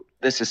do,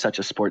 this is such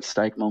a sports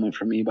psych moment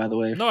for me, by the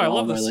way. No, I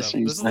love this stuff.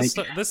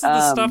 This is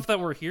the stuff that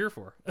we're here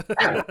for.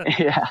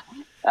 Yeah.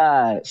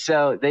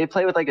 So they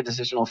play with like a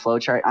decisional flow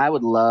chart. I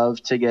would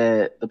love to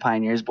get the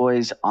Pioneers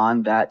boys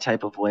on that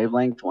type of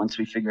wavelength once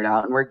we figure it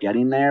out, and we're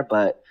getting there.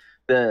 But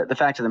the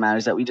fact of the matter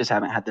is that we just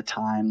haven't had the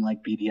time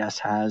like BDS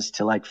has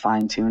to like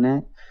fine tune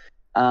it.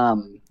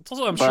 It's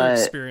also, I'm sure,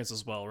 experience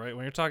as well, right?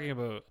 When you're talking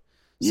about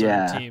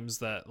certain teams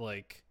that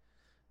like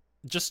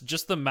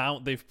just the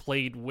amount they've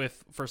played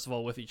with, first of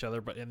all, with each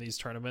other, but in these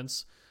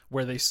tournaments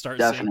where they start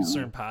seeing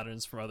certain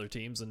patterns from other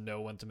teams and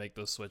know when to make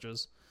those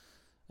switches.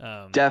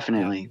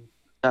 Definitely.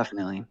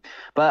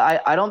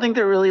 But I don't think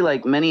there really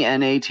like many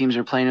NA teams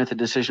are playing with a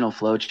decisional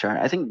flow chart.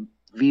 I think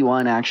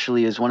V1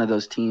 actually is one of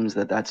those teams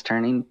that's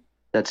turning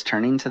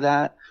to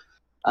that.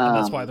 And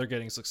that's why they're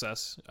getting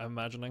success, I'm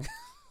imagining.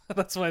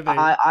 That's why they.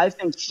 I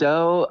think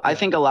so. Yeah. I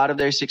think a lot of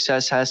their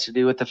success has to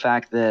do with the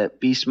fact that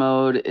Beast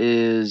Mode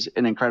is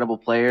an incredible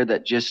player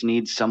that just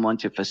needs someone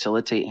to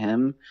facilitate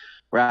him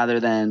rather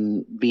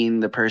than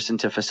being the person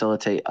to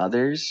facilitate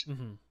others.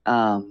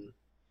 Mm-hmm.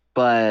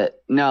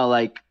 But no,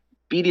 like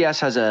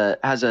BDS has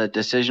a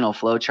decisional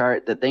flow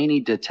chart that they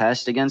need to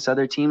test against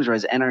other teams,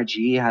 whereas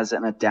NRG has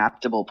an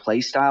adaptable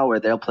play style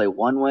where they'll play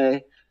one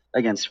way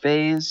against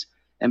FaZe,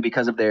 and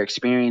because of their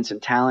experience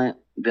and talent,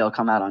 they'll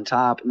come out on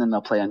top, and then they'll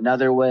play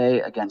another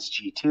way against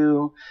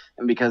G2,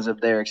 and because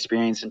of their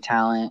experience and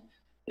talent,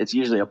 it's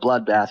usually a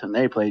bloodbath when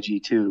they play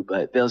G2,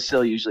 but they'll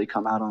still usually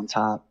come out on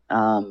top.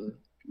 And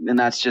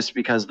that's just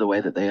because of the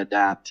way that they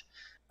adapt.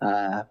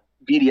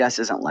 BDS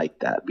isn't like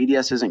that.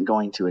 BDS isn't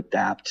going to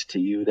adapt to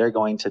you. They're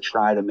going to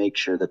try to make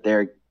sure that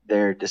their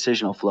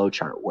decisional flow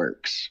chart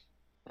works.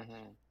 Mm-hmm.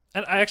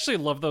 And I actually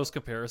love those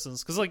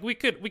comparisons because, like, we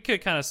could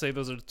kind of say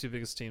those are the two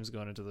biggest teams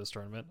going into this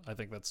tournament. I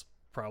think that's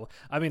probably.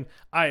 I mean,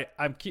 I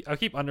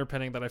keep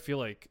underpinning that I feel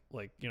like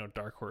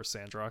Dark Horse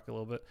Sandrock a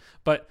little bit,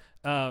 but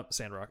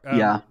Sandrock.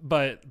 Yeah.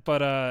 But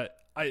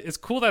it's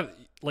cool that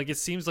like it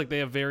seems like they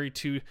have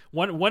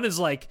one is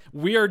like,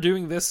 we are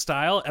doing this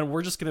style and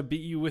we're just gonna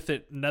beat you with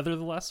it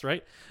nevertheless,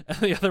 right? And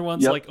the other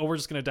one's like, oh, we're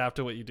just gonna adapt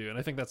to what you do. And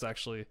I think that's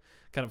actually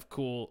kind of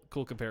cool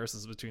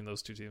comparisons between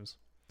those two teams.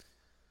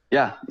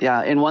 Yeah,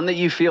 and one that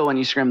you feel when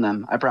you scrim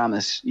them. I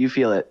promise, you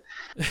feel it.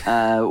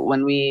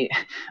 When we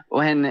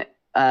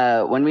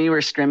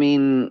were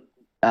scrimming,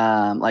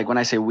 like when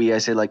I say we, I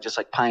say like just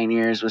like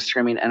Pioneers was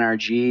scrimming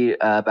NRG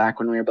back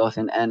when we were both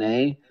in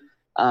NA.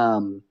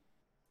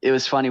 It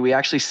was funny. We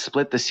actually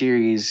split the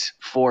series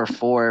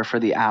 4-4 for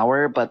the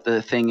hour, but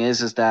the thing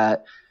is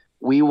that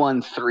we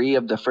won 3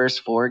 of the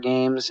first 4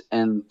 games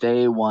and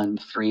they won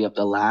 3 of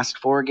the last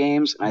 4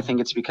 games. And I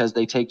think it's because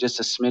they take just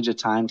a smidge of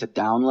time to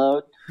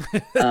download.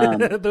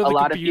 A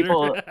lot of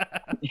people,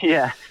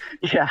 yeah.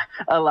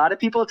 A lot of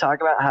people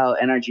talk about how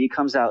NRG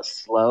comes out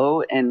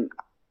slow, and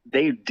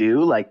they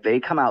do. Like,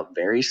 they come out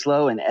very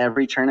slow in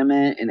every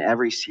tournament, in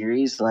every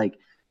series. Like,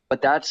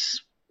 but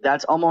that's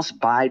almost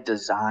by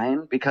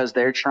design, because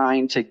they're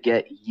trying to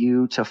get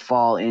you to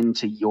fall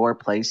into your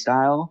play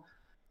style.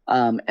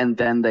 And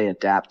then they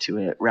adapt to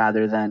it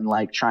rather than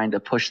like trying to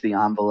push the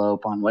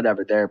envelope on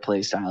whatever their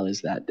play style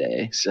is that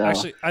day. So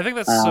actually, I think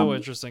that's so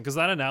interesting, because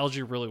that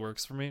analogy really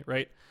works for me,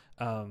 right?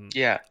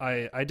 Yeah,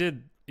 I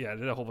did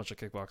a whole bunch of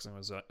kickboxing when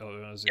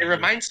I was it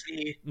reminds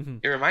me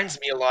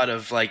a lot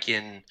of like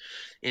in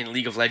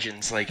League of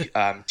Legends, like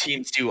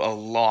teams do a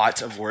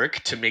lot of work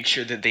to make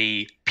sure that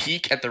they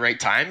peak at the right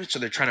time, so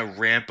they're trying to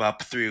ramp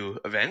up through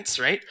events,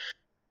 right?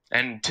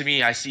 And to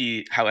me, I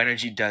see how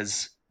NRG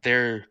does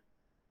their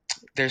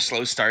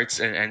slow starts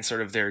and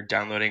sort of their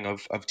downloading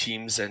of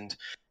teams and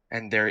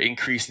their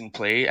increase in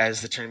play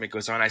as the tournament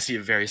goes on. I see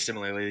it very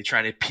similarly. They're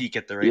trying to peak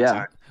at the right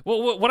time.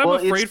 Well, what I'm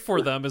afraid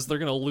for them is they're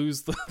going to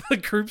lose the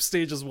group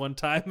stages one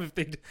time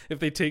if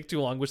they take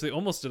too long, which they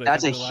almost did.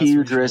 That's a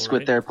huge risk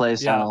with their play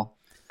style.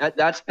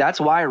 Yeah. That's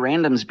why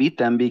randoms beat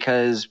them,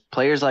 because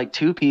players like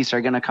Two Piece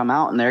are going to come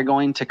out and they're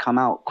going to come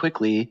out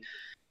quickly,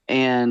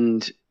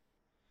 and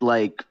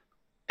like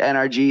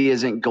NRG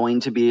isn't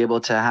going to be able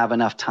to have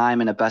enough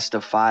time in a best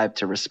of 5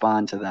 to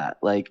respond to that.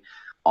 Like,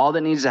 all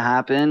that needs to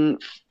happen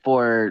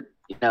for,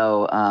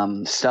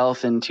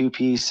 Stealth and Two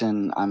Piece,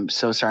 and I'm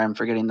so sorry, I'm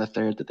forgetting the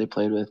third that they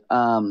played with.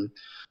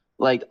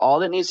 Like, all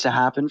that needs to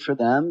happen for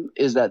them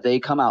is that they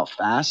come out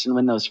fast and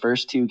win those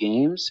first 2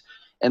 games,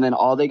 and then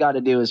all they got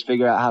to do is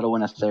figure out how to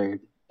win a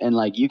third. And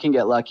like, you can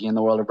get lucky in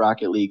the world of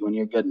Rocket League when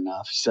you're good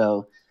enough.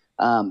 So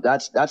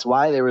that's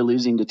why they were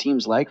losing to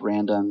teams like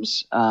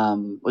Randoms,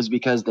 was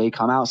because they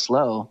come out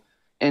slow.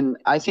 And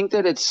I think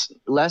that it's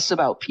less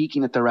about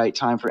peaking at the right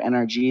time for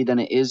NRG than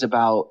it is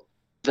about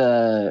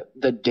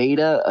the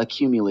data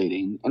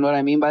accumulating. And what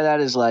I mean by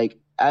that is, like,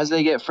 as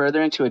they get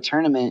further into a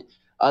tournament,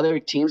 other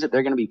teams that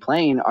they're going to be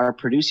playing are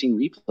producing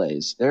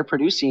replays. They're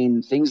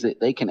producing things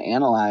that they can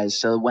analyze.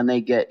 So when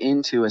they get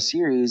into a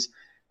series,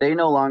 they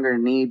no longer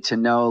need to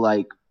know,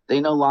 like, they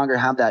no longer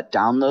have that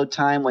download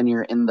time when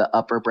you're in the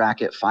upper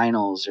bracket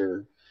finals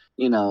or,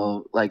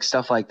 like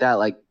stuff like that.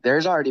 Like,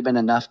 there's already been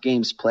enough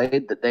games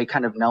played that they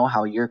kind of know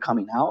how you're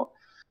coming out,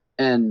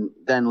 and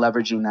then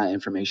leveraging that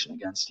information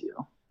against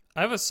you.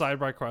 I have a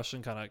sidebar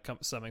question kind of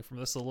stemming from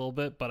this a little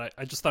bit, but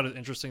I just thought it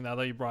interesting now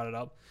that you brought it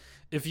up.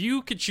 If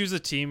you could choose a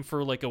team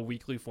for like a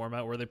weekly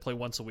format where they play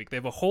once a week, they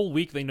have a whole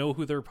week, they know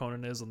who their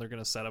opponent is and they're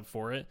going to set up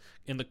for it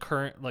in the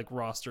current like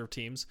roster of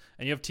teams,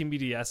 and you have Team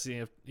BDS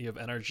and you have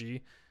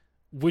NRG,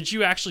 would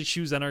you actually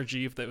choose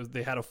NRG if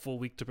they had a full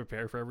week to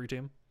prepare for every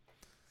team?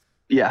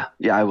 Yeah,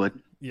 I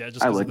would. Yeah,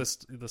 just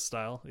because of this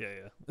style.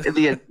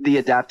 Yeah. the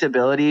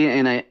adaptability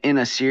in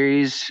a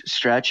series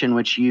stretch in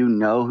which you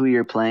know who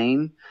you're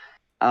playing.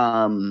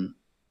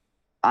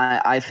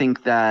 I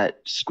think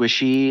that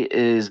Squishy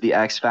is the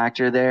X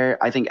factor there.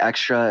 I think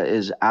Extra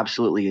is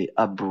absolutely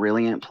a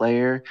brilliant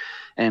player,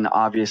 and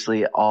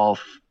obviously all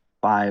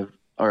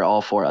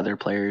 4 other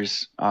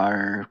players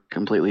are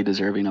completely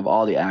deserving of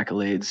all the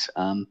accolades.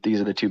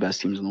 These are the 2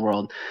 best teams in the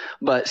world.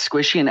 But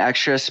Squishy and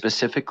Extra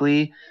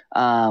specifically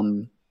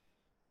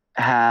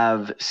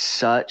have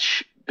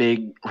such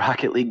big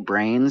Rocket League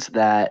brains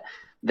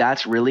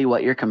that's really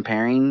what you're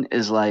comparing,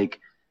 is like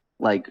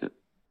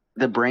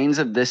the brains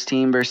of this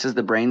team versus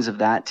the brains of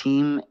that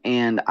team.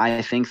 And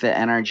I think that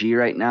NRG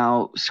right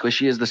now,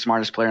 Squishy is the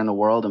smartest player in the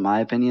world, in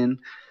my opinion.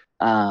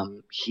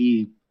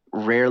 He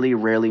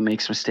rarely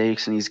makes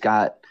mistakes, and he's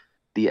got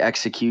the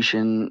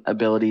execution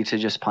ability to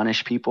just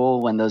punish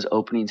people when those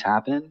openings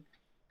happen.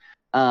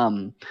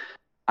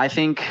 I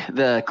think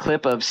the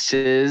clip of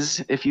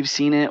Sizz, if you've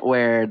seen it,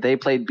 where they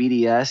played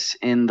BDS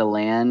in the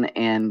LAN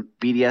and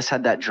BDS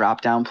had that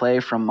drop down play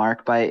from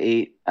Mark by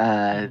 8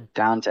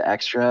 down to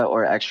Extra,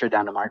 or Extra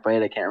down to Mark by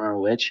 8, I can't remember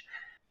which.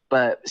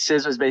 But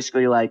Sizz was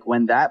basically like,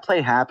 when that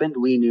play happened,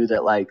 we knew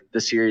that like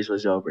the series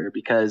was over,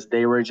 because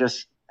they were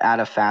just at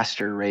a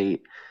faster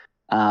rate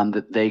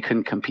that they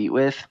couldn't compete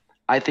with.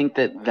 I think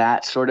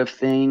that sort of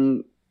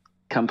thing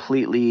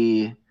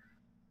completely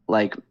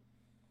like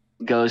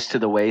goes to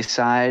the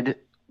wayside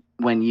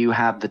when you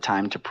have the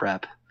time to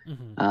prep.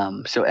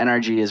 So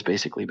NRG is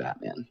basically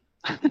Batman.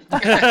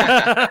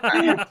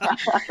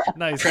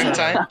 Nice Prep setup.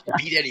 time,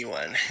 beat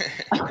anyone.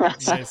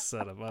 Nice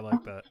setup. I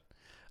like that.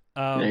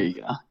 There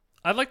you go.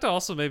 I'd like to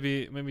also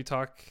maybe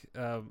talk. I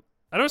know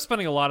we're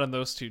spending a lot on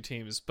those two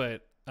teams,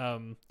 but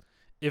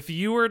if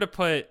you were to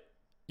put,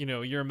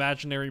 your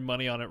imaginary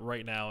money on it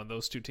right now, and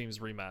those two teams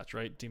rematch,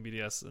 right? Team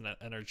BDS and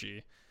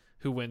NRG,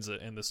 who wins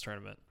it in this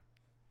tournament?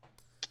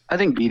 I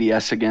think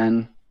BDS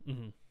again.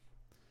 Mm-hmm.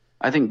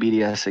 I think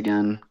BDS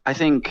again. I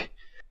think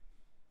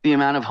the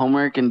amount of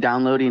homework and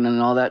downloading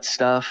and all that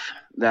stuff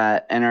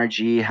that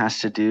NRG has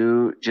to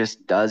do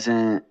just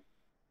doesn't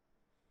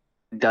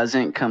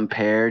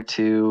compare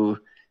to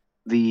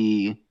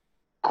the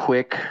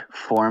quick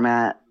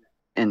format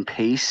and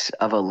pace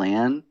of a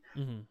LAN.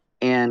 Mm-hmm.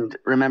 And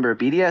remember,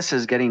 BDS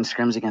is getting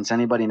scrims against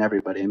anybody and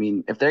everybody. I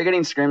mean, if they're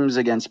getting scrims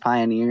against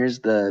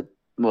Pioneers,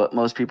 what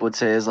most people would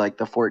say is like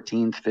the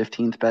 14th,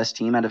 15th best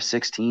team out of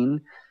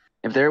 16,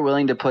 if they're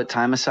willing to put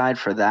time aside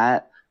for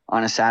that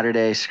on a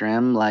Saturday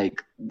scrim,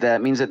 like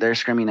that means that they're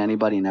scrimming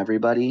anybody and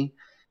everybody.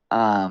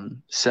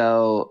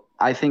 So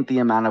I think the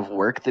amount of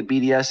work that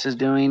BDS is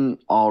doing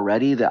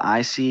already that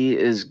I see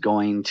is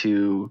going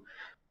to,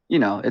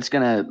 it's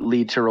going to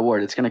lead to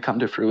reward. It's going to come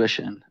to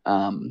fruition.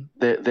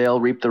 They'll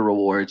reap the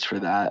rewards for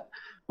that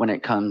when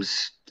it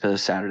comes to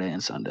Saturday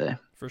and Sunday.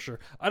 For sure.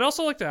 I'd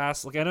also like to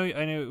ask, I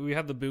know we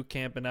had the boot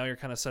camp and now you're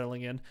kind of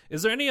settling in.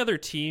 Is there any other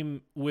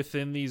team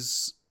within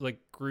these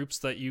groups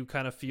that you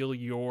kind of feel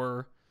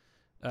your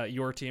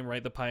team,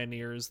 right? The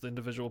Pioneers, the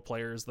individual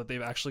players that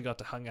they've actually got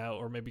to hang out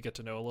or maybe get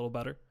to know a little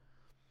better?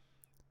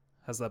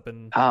 Has that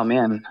been? Oh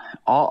man,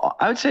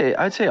 I would say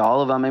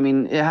all of them. I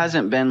mean, it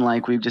hasn't been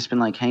like we've just been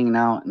hanging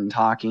out and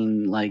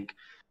talking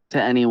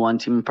to any one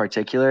team in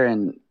particular.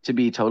 And to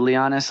be totally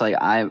honest,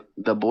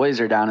 the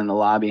boys are down in the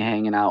lobby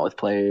hanging out with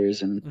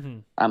players, and Mm-hmm.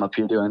 I'm up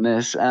here doing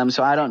this.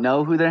 So I don't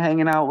know who they're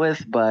hanging out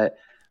with, but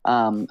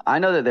I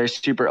know that they're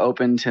super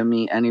open to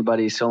meet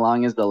anybody so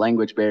long as the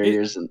language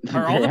barriers.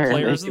 Are all the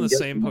players in the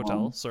same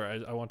hotel?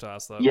 Sorry, I want to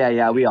ask that.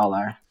 Yeah, we all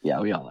are. Yeah,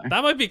 we all are.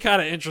 That might be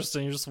kind of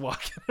interesting. You're just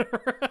walking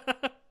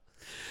around.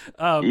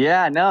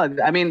 Yeah, no,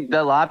 I mean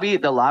the lobby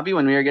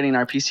when we were getting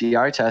our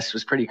PCR test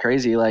was pretty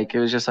crazy. It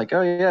was just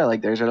oh yeah,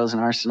 there's Riddles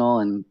and Arsenal,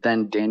 and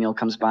then Daniel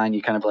comes by and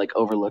you kind of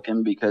overlook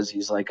him because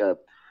he's a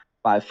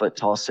 5 foot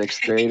tall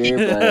sixth grader.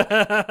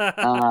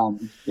 But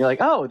you're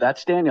oh,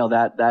 that's Daniel.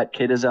 That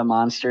kid is a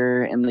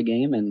monster in the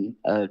game and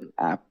an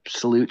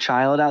absolute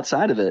child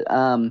outside of it.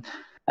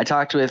 I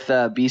talked with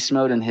Beast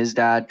Mode and his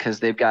dad because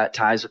they've got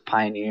ties with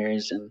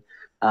Pioneers, and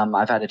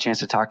I've had a chance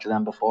to talk to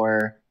them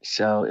before,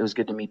 so it was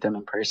good to meet them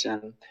in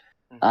person.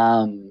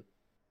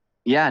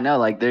 Yeah,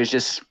 no, there's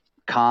just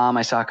Calm.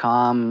 I saw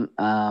Calm.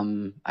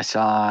 I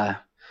saw,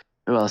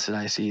 who else did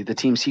I see? The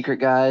Team Secret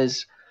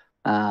guys.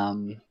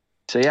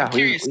 So yeah,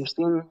 we've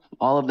seen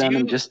all of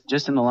them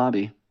just in the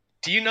lobby.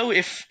 Do you know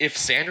if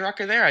Sandrock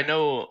are there? I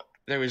know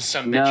there was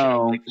some mention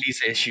of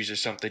visa issues or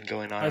something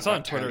going on. I saw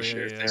on Twitter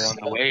if they're on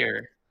the way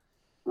or.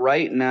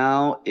 Right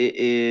now it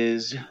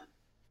is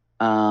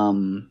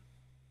 8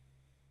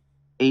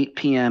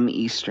 p.m.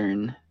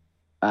 Eastern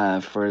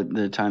for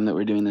the time that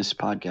we're doing this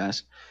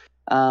podcast.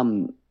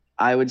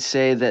 I would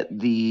say that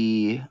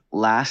the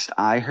last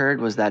I heard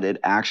was that it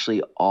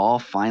actually all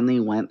finally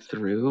went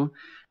through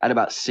at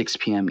about 6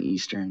 p.m.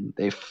 Eastern.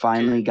 They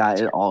finally got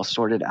it all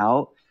sorted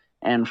out.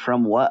 And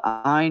from what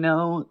I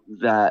know,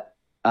 that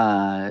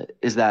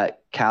is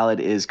that Khaled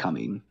is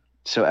coming.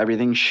 So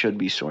everything should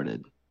be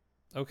sorted.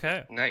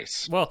 Okay.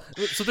 Nice. Well,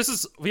 so this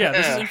is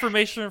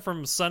information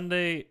from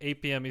Sunday,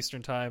 8 p.m.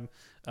 Eastern time.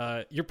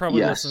 You're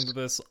probably listening to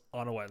this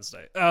on a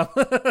Wednesday.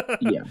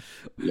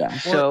 Yeah.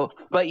 So,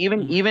 but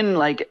even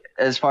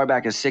as far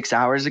back as 6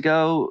 hours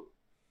ago,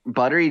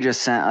 Buttery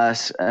just sent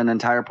us an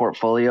entire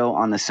portfolio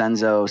on the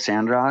Senzo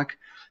Sandrock,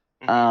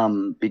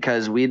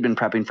 because we'd been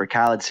prepping for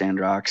Khaled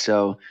Sandrock.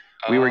 So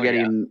we were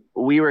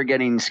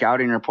getting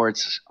scouting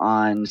reports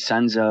on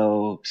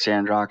Senzo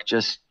Sandrock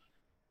just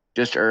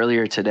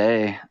earlier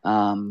today,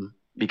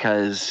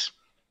 because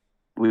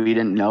we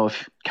didn't know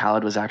if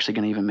Khaled was actually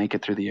going to even make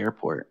it through the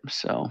airport.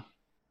 So,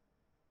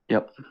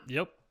 yep.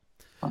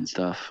 Fun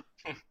stuff.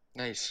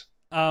 Nice.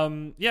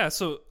 Yeah.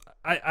 So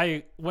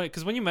I went,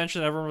 because when you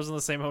mentioned everyone was in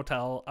the same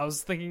hotel, I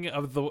was thinking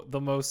of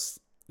the most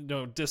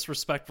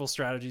disrespectful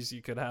strategies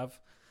you could have.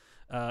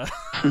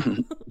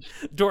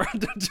 Door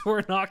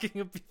knocking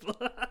of people.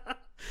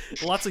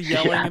 Lots of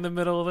yelling in the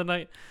middle of the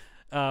night.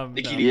 I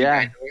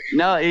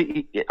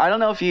don't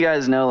know if you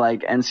guys know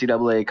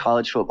NCAA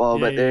college football,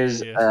 but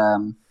there's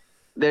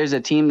a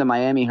team, the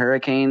Miami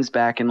Hurricanes,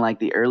 back in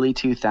the early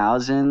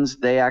 2000s.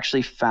 They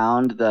actually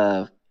found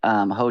the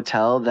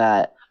hotel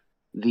that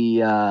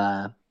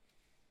the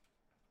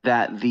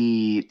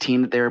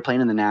team that they were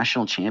playing in the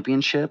national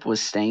championship was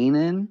staying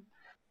in,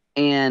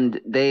 and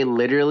they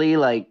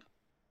literally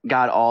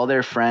got all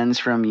their friends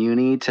from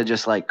uni to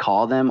just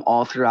call them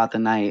all throughout the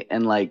night,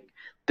 and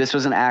this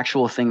was an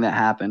actual thing that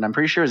happened. I'm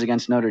pretty sure it was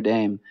against Notre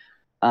Dame.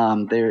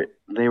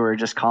 They were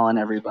just calling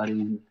everybody.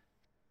 And,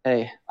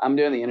 hey, I'm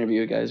doing the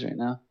interview, guys, right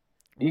now.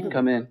 You can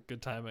come in.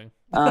 Good timing.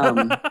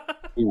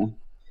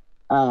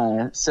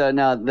 So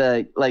no,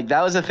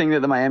 that was a thing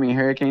that the Miami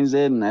Hurricanes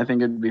did, and I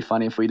think it'd be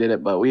funny if we did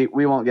it, but we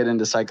won't get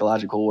into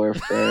psychological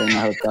warfare in the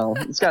hotel.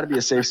 It's got to be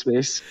a safe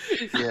space.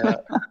 Yeah.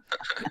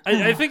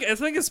 I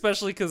think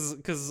especially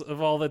because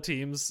of all the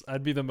teams,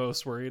 I'd be the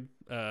most worried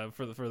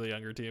for the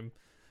younger team.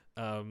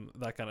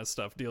 That kind of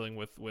stuff, dealing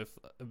with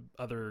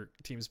other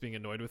teams being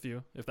annoyed with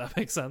you, if that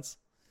makes sense.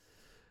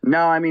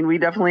 No, I mean, we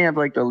definitely have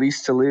like the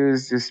least to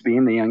lose, just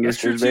being the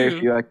youngest. There's very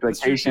few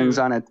expectations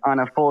on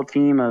a full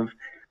team of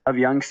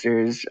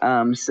youngsters.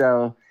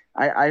 So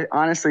I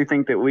honestly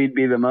think that we'd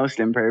be the most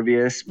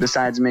impervious,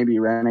 besides maybe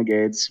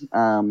Renegades, who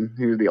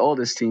are the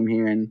oldest team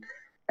here in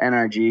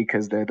NRG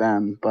because they're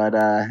them. But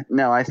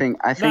no, I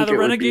think the it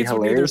Renegades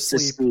would be hilarious.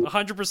 Would need their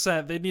sleep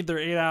 100%. They'd need their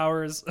 8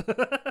 hours.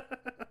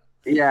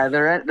 Yeah, the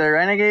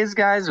Renegades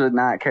guys would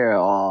not care at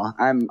all.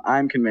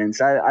 I'm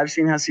convinced. I've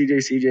seen how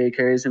CJ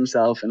carries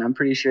himself, and I'm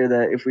pretty sure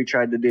that if we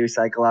tried to do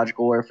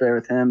psychological warfare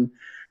with him,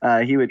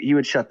 he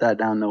would shut that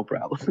down, no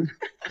problem.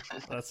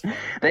 That's funny.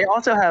 They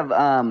also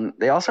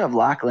have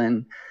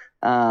Lachlan,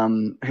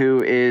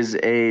 who is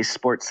a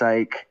sports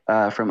psych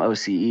from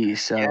OCE.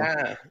 So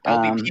yeah,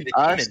 LVP,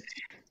 the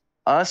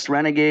us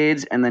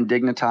Renegades and then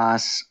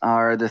Dignitas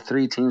are the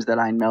three teams that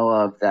I know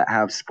of that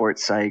have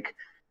sports psych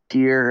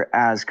here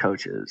as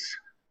coaches.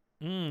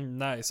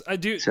 Nice. I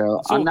do.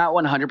 So I'm not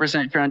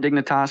 100% sure on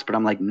Dignitas, but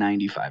I'm like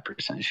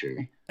 95%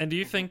 sure. And do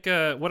you think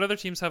what other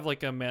teams have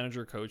like a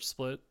manager coach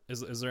split?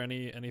 Is there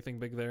anything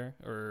big there,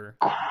 or?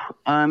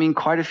 I mean,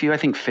 quite a few. I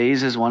think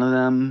FaZe is one of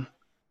them.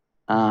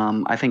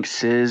 I think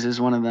Sizz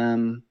is one of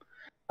them.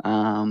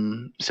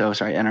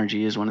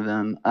 NRG is one of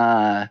them.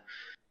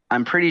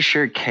 I'm pretty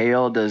sure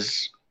Kale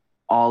does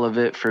all of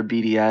it for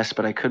BDS,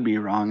 but I could be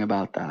wrong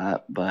about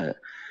that. But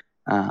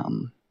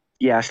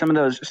yeah, some of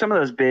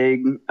those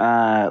big,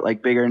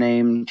 like bigger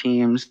name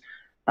teams,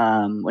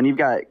 when you've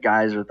got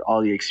guys with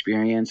all the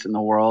experience in the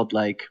world,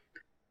 like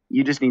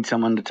you just need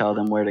someone to tell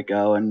them where to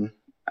go. And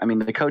I mean,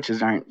 the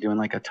coaches aren't doing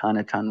like a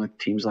ton with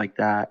teams like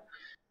that.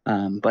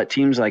 But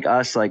teams like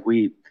us, like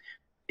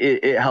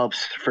it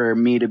helps for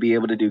me to be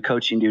able to do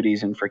coaching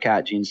duties and for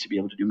Cat Jeans to be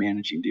able to do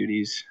managing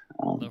duties.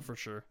 No, for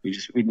sure.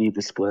 We need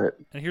the split.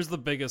 And here's the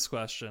biggest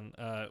question: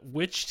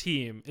 which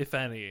team, if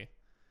any,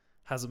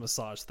 has a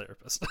massage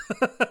therapist?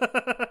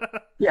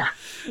 Yeah,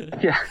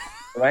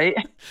 right.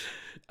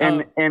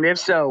 And if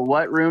so,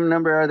 what room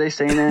number are they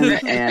staying in?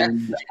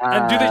 And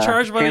do they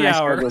charge by the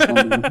hour?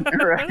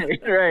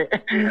 right.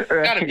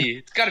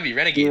 It's gotta be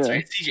Renegades,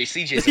 right?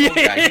 CJ's the old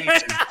guy.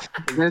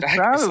 It's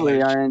probably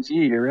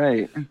RNG. You're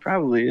right. It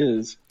probably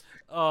is.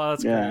 Oh,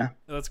 that's great.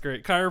 That's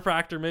great.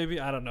 Chiropractor, maybe.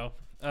 I don't know.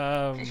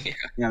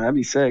 Yeah, that'd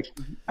be sick.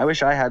 I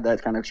wish I had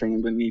that kind of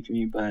training beneath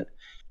me, but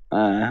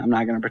I'm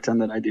not going to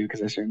pretend that I do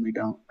because I certainly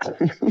don't.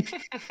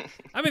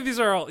 I mean, these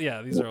are all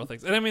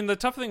things. And I mean, the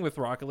tough thing with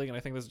Rocket League, and I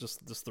think this is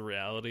just the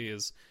reality,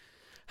 is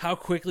how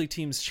quickly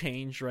teams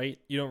change, right?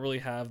 You don't really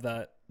have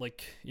that,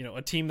 like,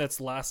 a team that's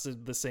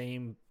lasted the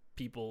same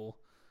people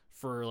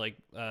for like,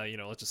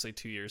 let's just say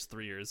 2 years,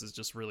 3 years is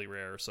just really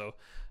rare. So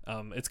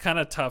it's kind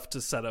of tough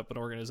to set up an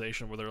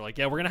organization where they're like,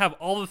 yeah, we're going to have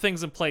all the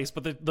things in place,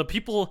 but the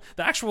people,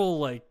 the actual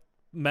like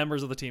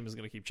members of the team is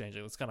going to keep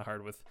changing. It's kind of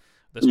hard with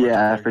this.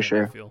 Yeah, for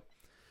sure. I feel.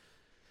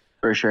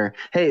 For sure.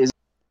 Hey,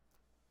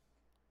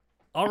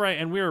 all right,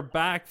 and we are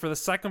back for the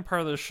second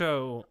part of the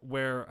show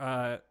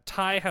where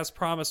Ty has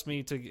promised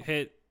me to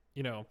hit,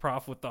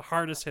 Prof with the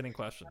hardest hitting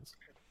questions.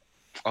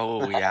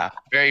 Oh yeah,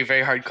 very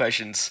very hard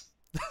questions.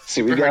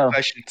 Super hard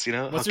questions,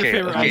 What's your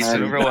favorite? Okay, so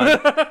number one.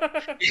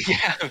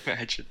 Yeah,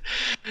 imagine.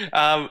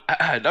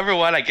 Number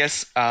one, I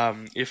guess,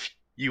 if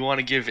you want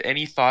to give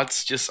any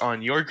thoughts just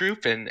on your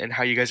group and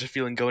how you guys are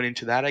feeling going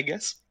into that, I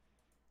guess.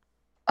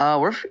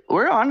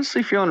 We're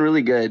honestly feeling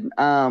really good.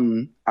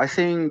 I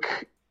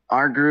think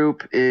our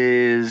group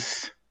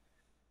is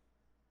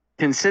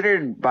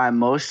considered by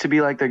most to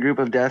be like the group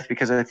of death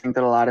because I think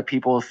that a lot of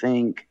people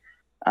think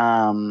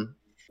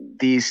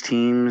these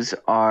teams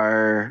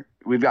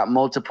we've got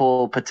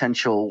multiple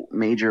potential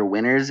major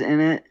winners in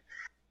it.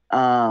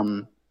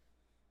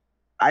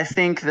 I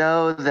think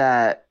though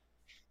that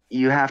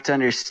you have to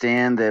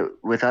understand that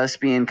with us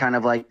being kind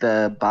of like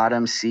the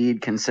bottom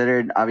seed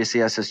considered,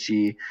 obviously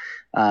SSG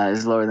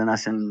is lower than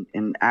us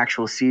in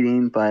actual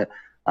seeding, but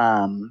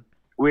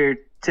we're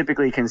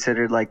typically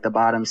considered like the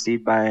bottom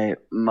seed by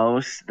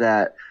most,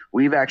 that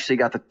we've actually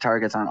got the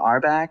targets on our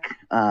back,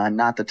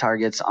 not the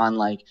targets on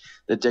like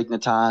the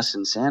Dignitas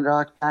and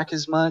Sandrock back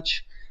as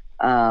much,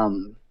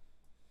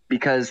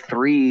 because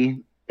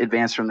 3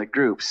 advanced from the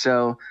group.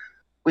 So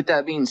with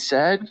that being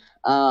said,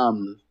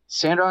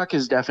 Sandrock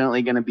is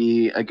definitely going to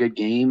be a good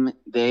game.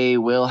 They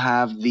will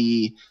have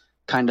the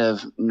kind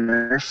of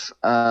nerf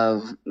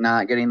of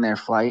not getting their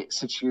flight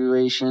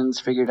situations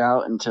figured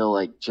out until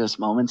like just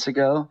moments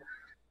ago.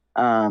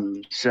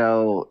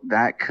 So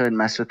that could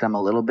mess with them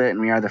a little bit,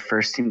 and we are the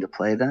first team to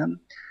play them.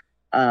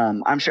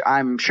 I'm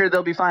sure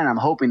they'll be fine. I'm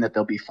hoping that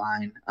they'll be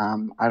fine.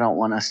 I don't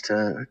want us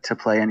to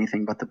play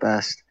anything but the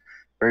best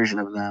version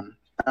of them.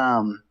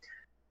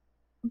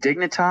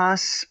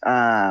 Dignitas,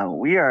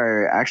 we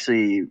are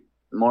actually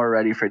more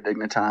ready for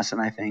Dignitas than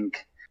I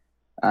think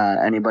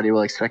anybody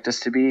will expect us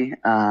to be.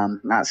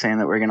 Not saying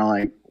that we're gonna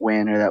like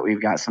win or that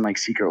we've got some like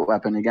secret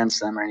weapon against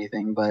them or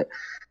anything, but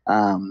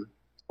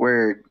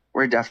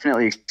we're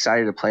definitely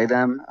excited to play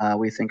them.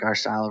 We think our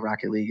style of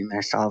Rocket League and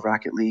their style of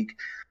Rocket League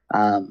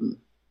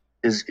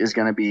is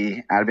going to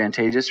be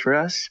advantageous for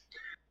us.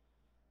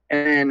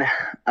 And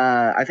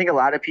I think a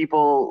lot of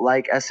people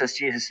like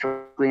SSG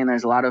historically, and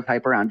there's a lot of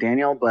hype around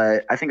Daniel,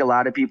 but I think a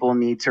lot of people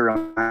need to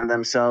remind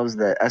themselves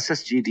that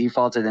SSG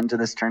defaulted into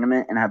this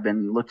tournament and have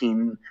been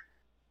looking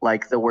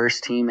like the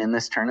worst team in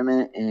this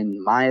tournament,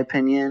 in my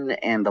opinion,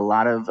 and a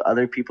lot of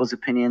other people's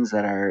opinions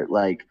that are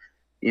like,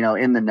 you know,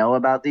 in the know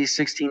about these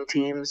 16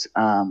 teams.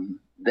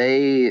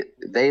 They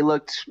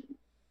looked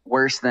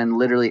worse than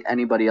literally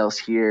anybody else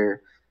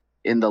here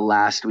in the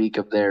last week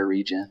of their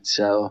region.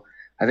 So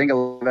I think a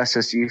lot of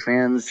SSG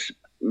fans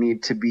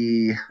need to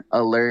be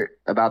alert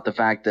about the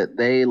fact that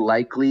they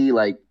likely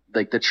like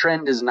the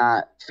trend is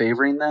not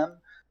favoring them.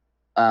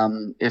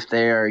 If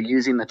they are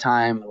using the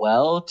time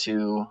well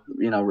to,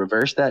 you know,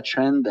 reverse that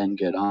trend, then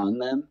good on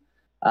them.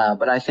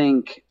 But I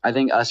think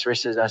us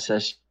versus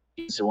SSG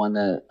is the one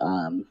that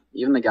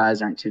even the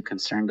guys aren't too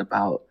concerned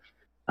about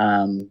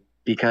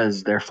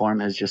because their form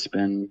has just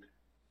been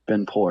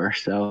poor.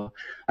 So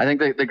I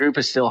think the group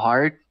is still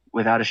hard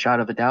without a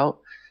shot of a doubt.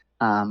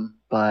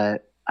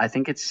 But I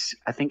think it's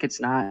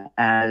not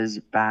as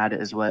bad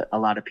as what a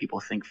lot of people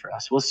think for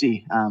us. We'll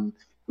see.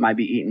 Might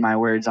be eating my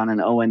words on an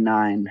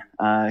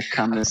 0-9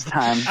 come this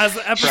time. As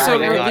the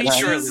episode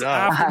releases.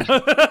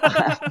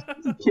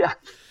 Yeah,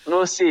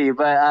 we'll see.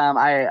 But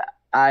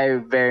I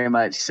very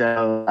much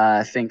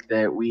so think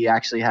that we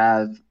actually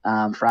have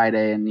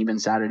Friday and even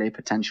Saturday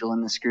potential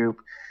in this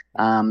group.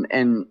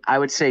 And I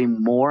would say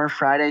more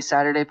Friday,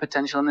 Saturday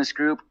potential in this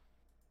group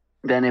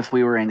than if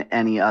we were in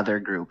any other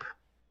group.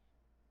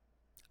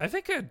 I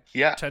think I'd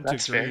tend to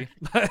agree.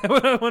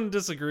 I wouldn't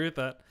disagree with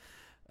that.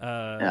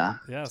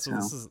 So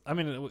this is, I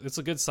mean, it's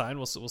a good sign.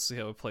 We'll see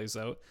how it plays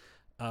out.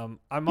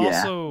 I'm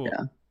also,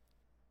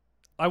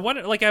 I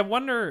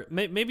wonder,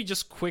 maybe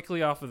just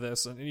quickly off of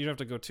this, and you don't have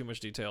to go too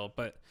much detail,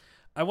 but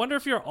I wonder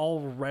if you're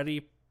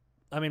already,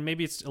 I mean,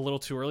 maybe it's a little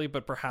too early,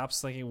 but perhaps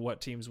thinking what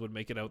teams would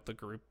make it out the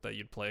group that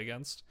you'd play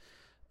against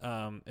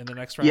in the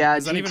next round.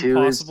 Is that even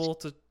possible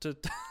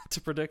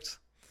to predict?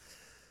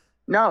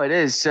 No, it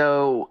is.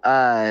 So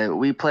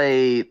we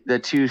play the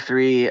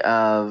 2-3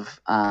 of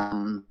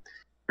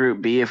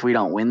Group B if we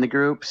don't win the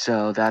group.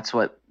 So that's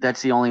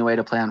the only way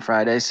to play on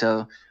Friday.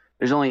 So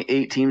there's only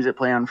 8 teams that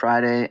play on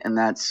Friday, and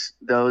that's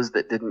those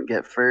that didn't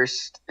get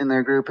first in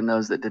their group and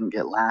those that didn't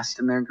get last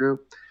in their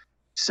group.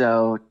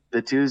 So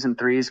the 2s and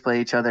 3s play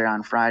each other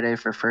on Friday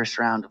for first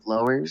round of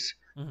lowers.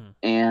 Mm-hmm.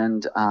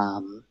 And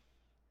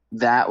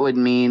that would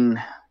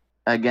mean,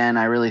 again,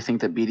 I really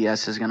think that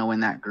BDS is going to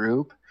win that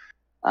group.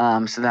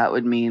 So that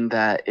would mean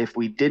that if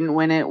we didn't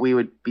win it, we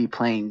would be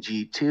playing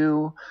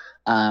G2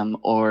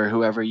 or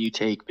whoever you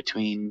take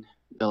between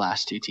the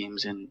last 2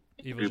 teams in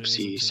Group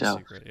C. So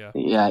Secret,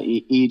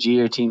 EG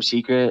or Team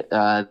Secret.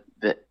 That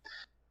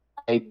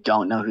I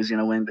don't know who's going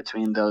to win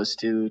between those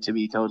 2, to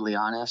be totally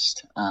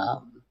honest.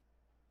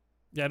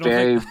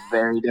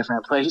 Very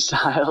different play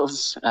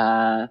styles.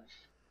 I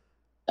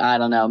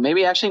don't know.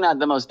 Maybe actually not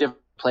the most different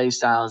play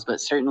styles, but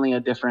certainly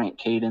a different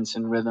cadence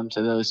and rhythm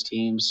to those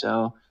teams.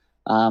 So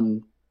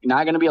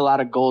not going to be a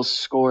lot of goals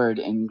scored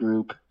in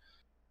Group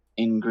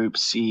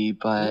C,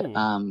 but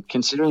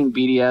considering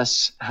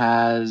BDS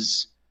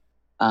has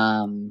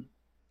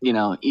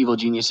evil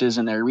geniuses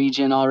in their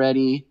region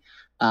already,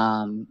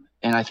 and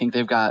I think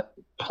they've got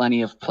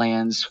plenty of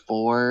plans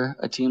for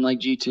a team like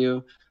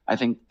G2. I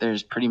think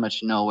there's pretty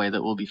much no way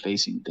that we'll be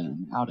facing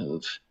them out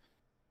of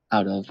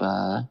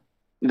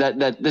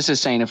that this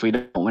is saying if we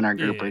don't win our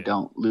group or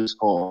don't lose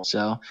goals.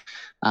 So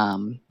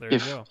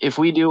if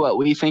we do what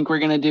we think we're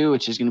going to do,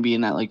 which is going to be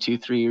in that like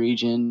 2-3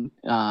 region,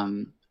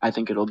 I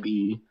think it'll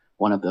be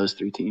one of those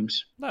 3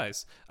 teams.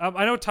 Nice.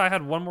 I know Ty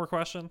had one more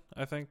question.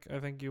 I think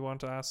you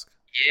want to ask.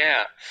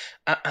 Yeah.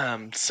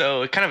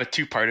 So kind of a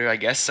 2-parter, I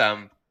guess.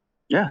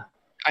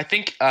 I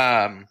think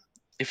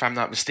if I'm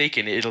not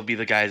mistaken, it'll be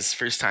the guys'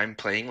 first time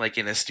playing like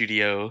in a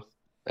studio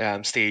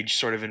stage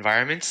sort of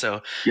environment.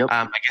 So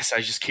I guess I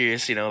was just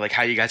curious, like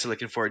how you guys are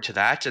looking forward to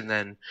that, and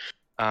then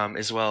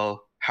as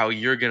well how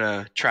you're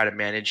gonna try to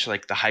manage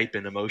like the hype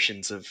and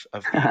emotions of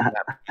that.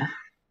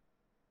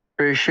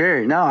 For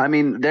sure. No, I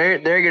mean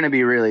they're gonna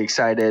be really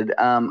excited.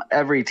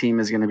 Every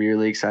team is gonna be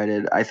really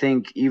excited. I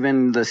think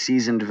even the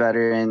seasoned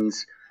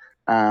veterans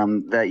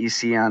that you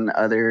see on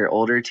other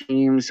older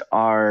teams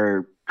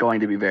are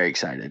going to be very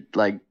excited.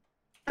 Like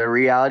the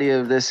reality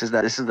of this is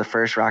that this is the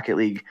first Rocket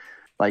League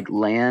like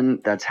LAN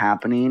that's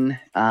happening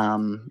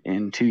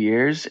in 2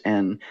 years,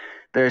 and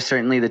there are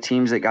certainly the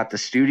teams that got the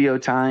studio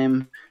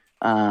time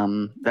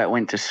that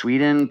went to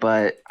Sweden,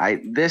 but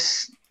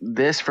this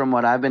from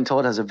what I've been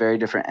told has a very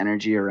different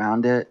energy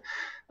around it.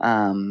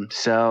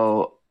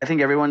 So I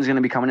think everyone's going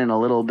to be coming in a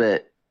little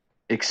bit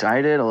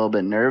excited, a little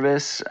bit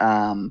nervous.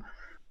 All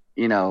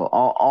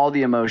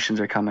the emotions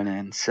are coming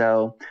in.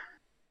 So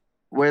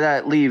where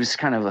that leaves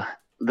kind of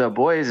the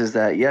boys is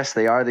that yes,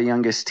 they are the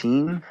youngest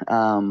team,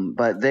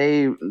 but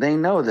they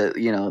know that,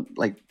 you know,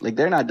 like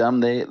they're not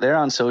dumb. They're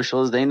on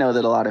socials. They know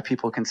that a lot of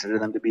people consider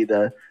them to be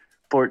the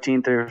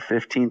 14th or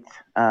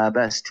 15th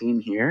best team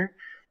here.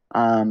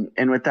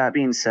 And with that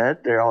being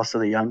said, they're also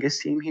the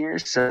youngest team here,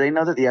 so they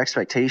know that the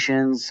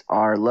expectations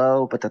are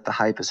low, but that the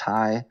hype is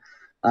high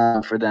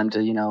for them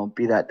to, you know,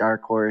 be that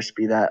dark horse,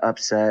 be that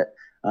upset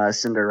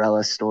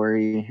Cinderella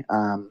story,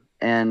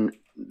 and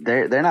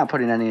they're not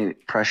putting any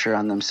pressure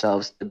on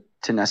themselves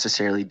to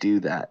necessarily do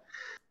that.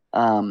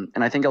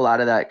 And I think a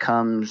lot of that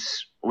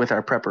comes with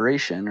our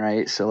preparation,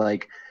 right? So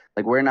like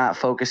we're not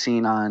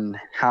focusing on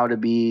how to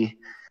be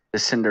the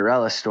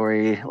Cinderella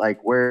story.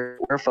 Like we're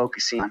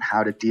focusing on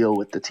how to deal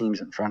with the teams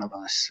in front of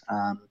us.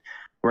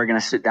 We're going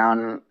to sit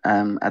down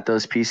at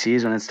those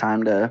PCs when it's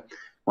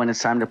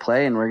time to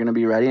play, and we're going to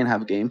be ready and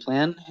have a game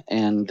plan,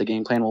 and the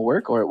game plan will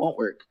work or it won't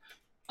work.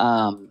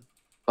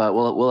 But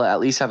we'll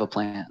at least have a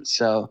plan.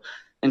 So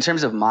in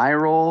terms of my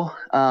role,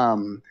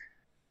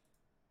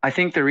 I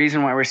think the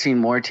reason why we're seeing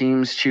more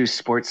teams choose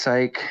sports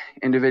psych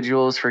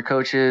individuals for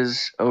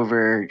coaches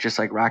over just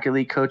like Rocket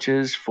League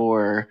coaches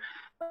for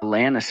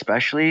LAN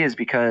especially is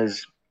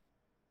because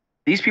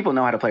these people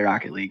know how to play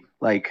Rocket League.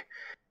 Like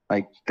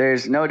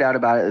there's no doubt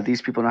about it that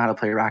these people know how to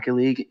play Rocket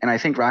League. And I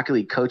think Rocket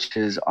League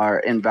coaches are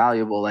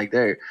invaluable. Like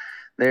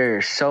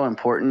they're so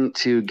important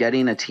to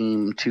getting a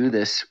team to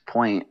this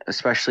point,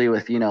 especially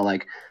with, you know,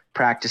 like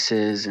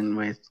practices and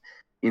with,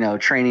 you know,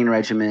 training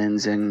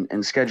regimens and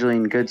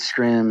scheduling good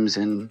scrims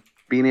and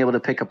being able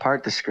to pick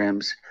apart the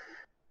scrims.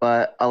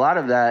 But a lot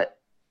of that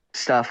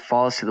stuff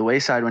falls to the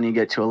wayside when you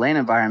get to a LAN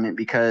environment,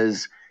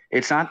 because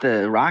it's not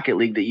the Rocket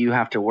League that you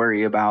have to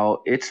worry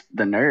about. It's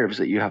the nerves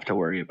that you have to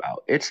worry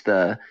about. It's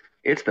the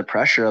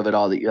pressure of it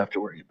all that you have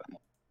to worry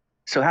about.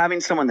 So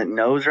having someone that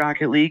knows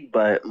Rocket League,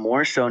 but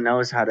more so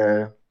knows how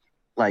to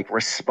like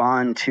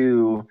respond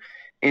to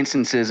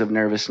instances of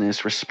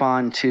nervousness,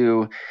 respond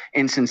to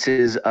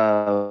instances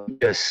of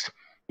just,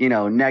 you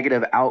know,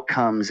 negative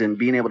outcomes and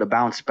being able to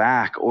bounce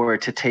back, or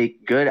to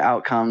take good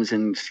outcomes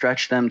and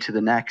stretch them to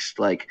the next,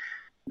 like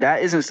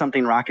that isn't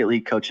something Rocket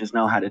League coaches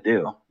know how to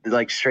do.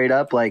 Like straight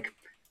up, like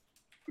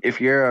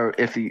if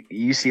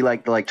you see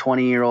like the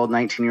 20-year-old,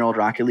 19-year-old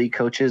Rocket League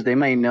coaches, they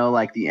may know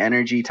like the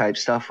energy type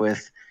stuff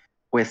with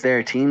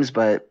their teams,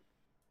 but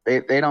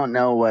they don't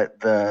know what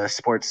the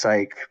sports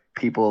psych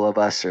people of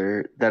us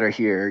that are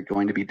here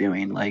going to be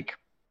doing. Like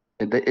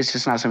it's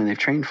just not something they've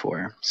trained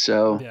for.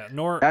 So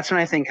that's when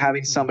I think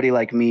having somebody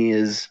like me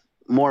is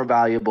more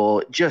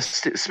valuable,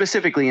 just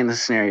specifically in the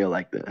scenario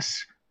like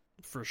this.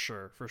 For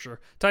sure.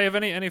 Ty, you have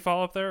any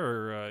follow up there,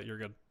 or you're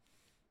good?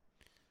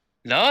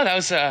 No, that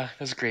was a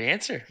great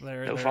answer.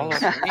 No follow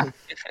up.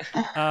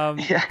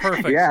 Yeah,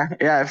 perfect. Yeah.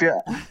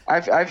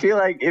 I feel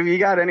like if you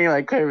got any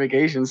like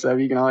clarification stuff,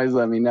 you can always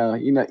let me know.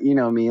 You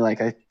know me. Like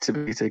I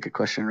typically take a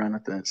question and run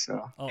with it.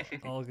 So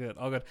all good.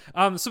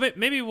 So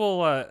maybe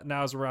we'll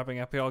now, as we're wrapping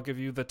up here, I'll give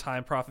you the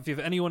time, Prof. If you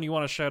have anyone you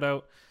want to shout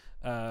out,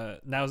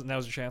 now's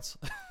your chance.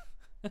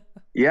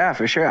 Yeah,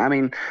 for sure. I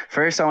mean,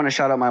 first I want to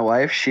shout out my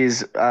wife.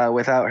 She's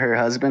without her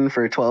husband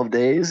for 12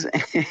 days,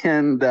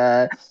 and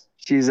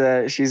she's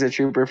a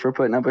trooper for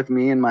putting up with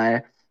me and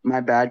my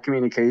bad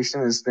communication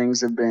as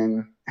things have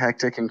been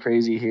hectic and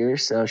crazy here.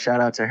 So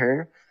shout out to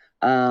her.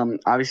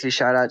 Obviously,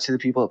 shout out to the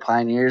people at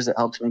Pioneers that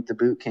helped make the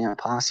boot camp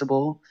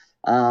possible,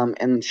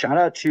 and shout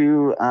out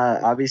to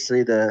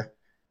obviously the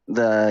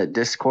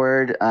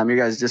Discord. Your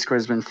guys' Discord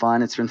has been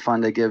fun. It's been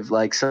fun to give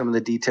like some of the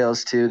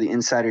details to the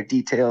insider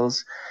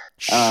details.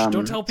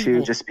 Don't tell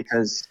people. Just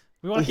because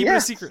we want to keep it a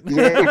secret.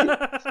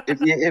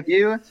 if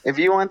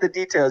you want the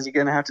details, you're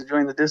gonna have to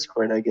join the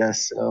Discord, I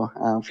guess. So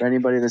for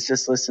anybody that's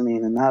just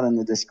listening and not on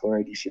the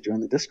Discord, you should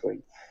join the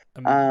Discord.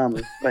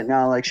 But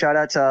now, like, shout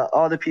out to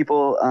all the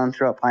people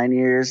throughout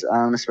Pioneers,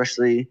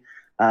 especially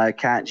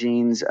Kat,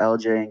 Jeans,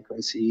 LJ, and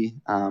Quincy.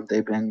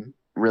 They've been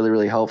really,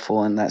 really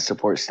helpful in that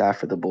support staff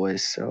for the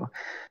boys. So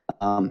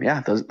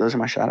those are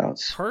my shout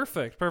outs.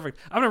 Perfect.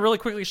 I'm gonna really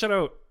quickly shout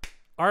out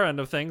our end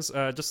of things.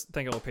 Just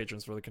thank all the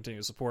patrons for the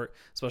continued support.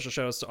 Special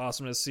shout outs to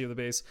Awesomeness, Sea of the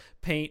Base,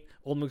 Paint,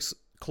 Old Mooks,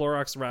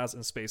 Clorox, Raz,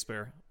 and Space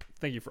Bear.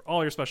 Thank you for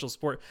all your special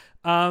support.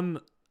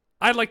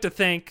 I'd like to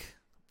thank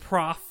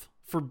Prof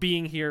for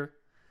being here,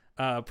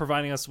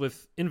 providing us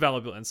with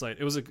invaluable insight.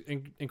 It was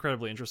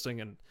incredibly interesting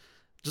and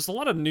just a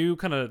lot of new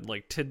kind of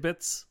like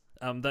tidbits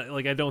that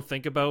like I don't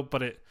think about,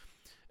 but it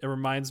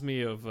reminds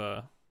me of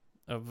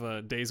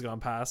days gone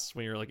past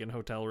when you're like in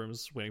hotel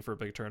rooms waiting for a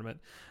big tournament.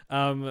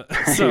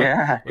 Sports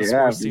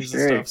teams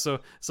and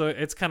stuff. So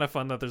it's kind of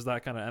fun that there's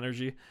that kind of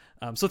energy.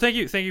 So thank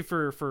you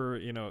for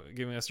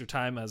giving us your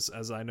time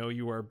as I know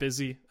you are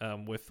busy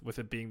with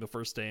it being the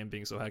first day and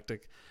being so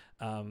hectic.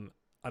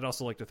 I'd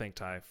also like to thank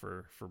Ty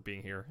for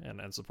being here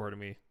and supporting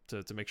me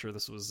to make sure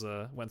this was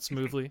went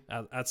smoothly.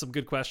 Add some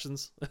good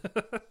questions.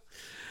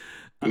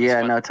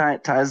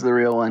 Ty's the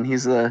real one.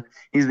 He's the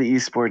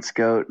esports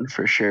goat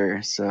for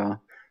sure. So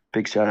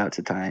big shout out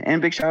to Ty,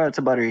 and big shout out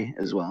to Buttery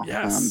as well.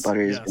 Yes,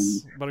 Buttery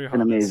has been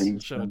amazing.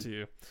 Shout out to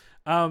you.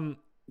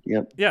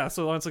 Yep. Yeah.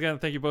 So once again,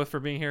 thank you both for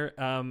being here.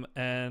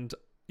 And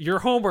your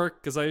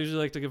homework, because I usually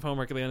like to give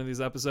homework at the end of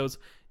these episodes,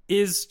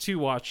 is to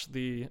watch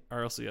the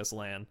RLCS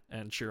LAN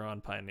and cheer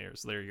on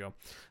Pioneers. There you go.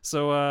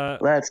 So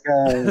let's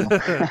go.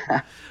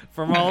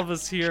 from all of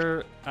us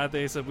here at the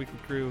ASAP Weekly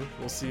Crew,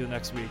 we'll see you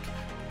next week.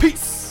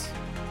 Peace.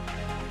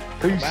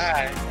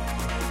 Bye.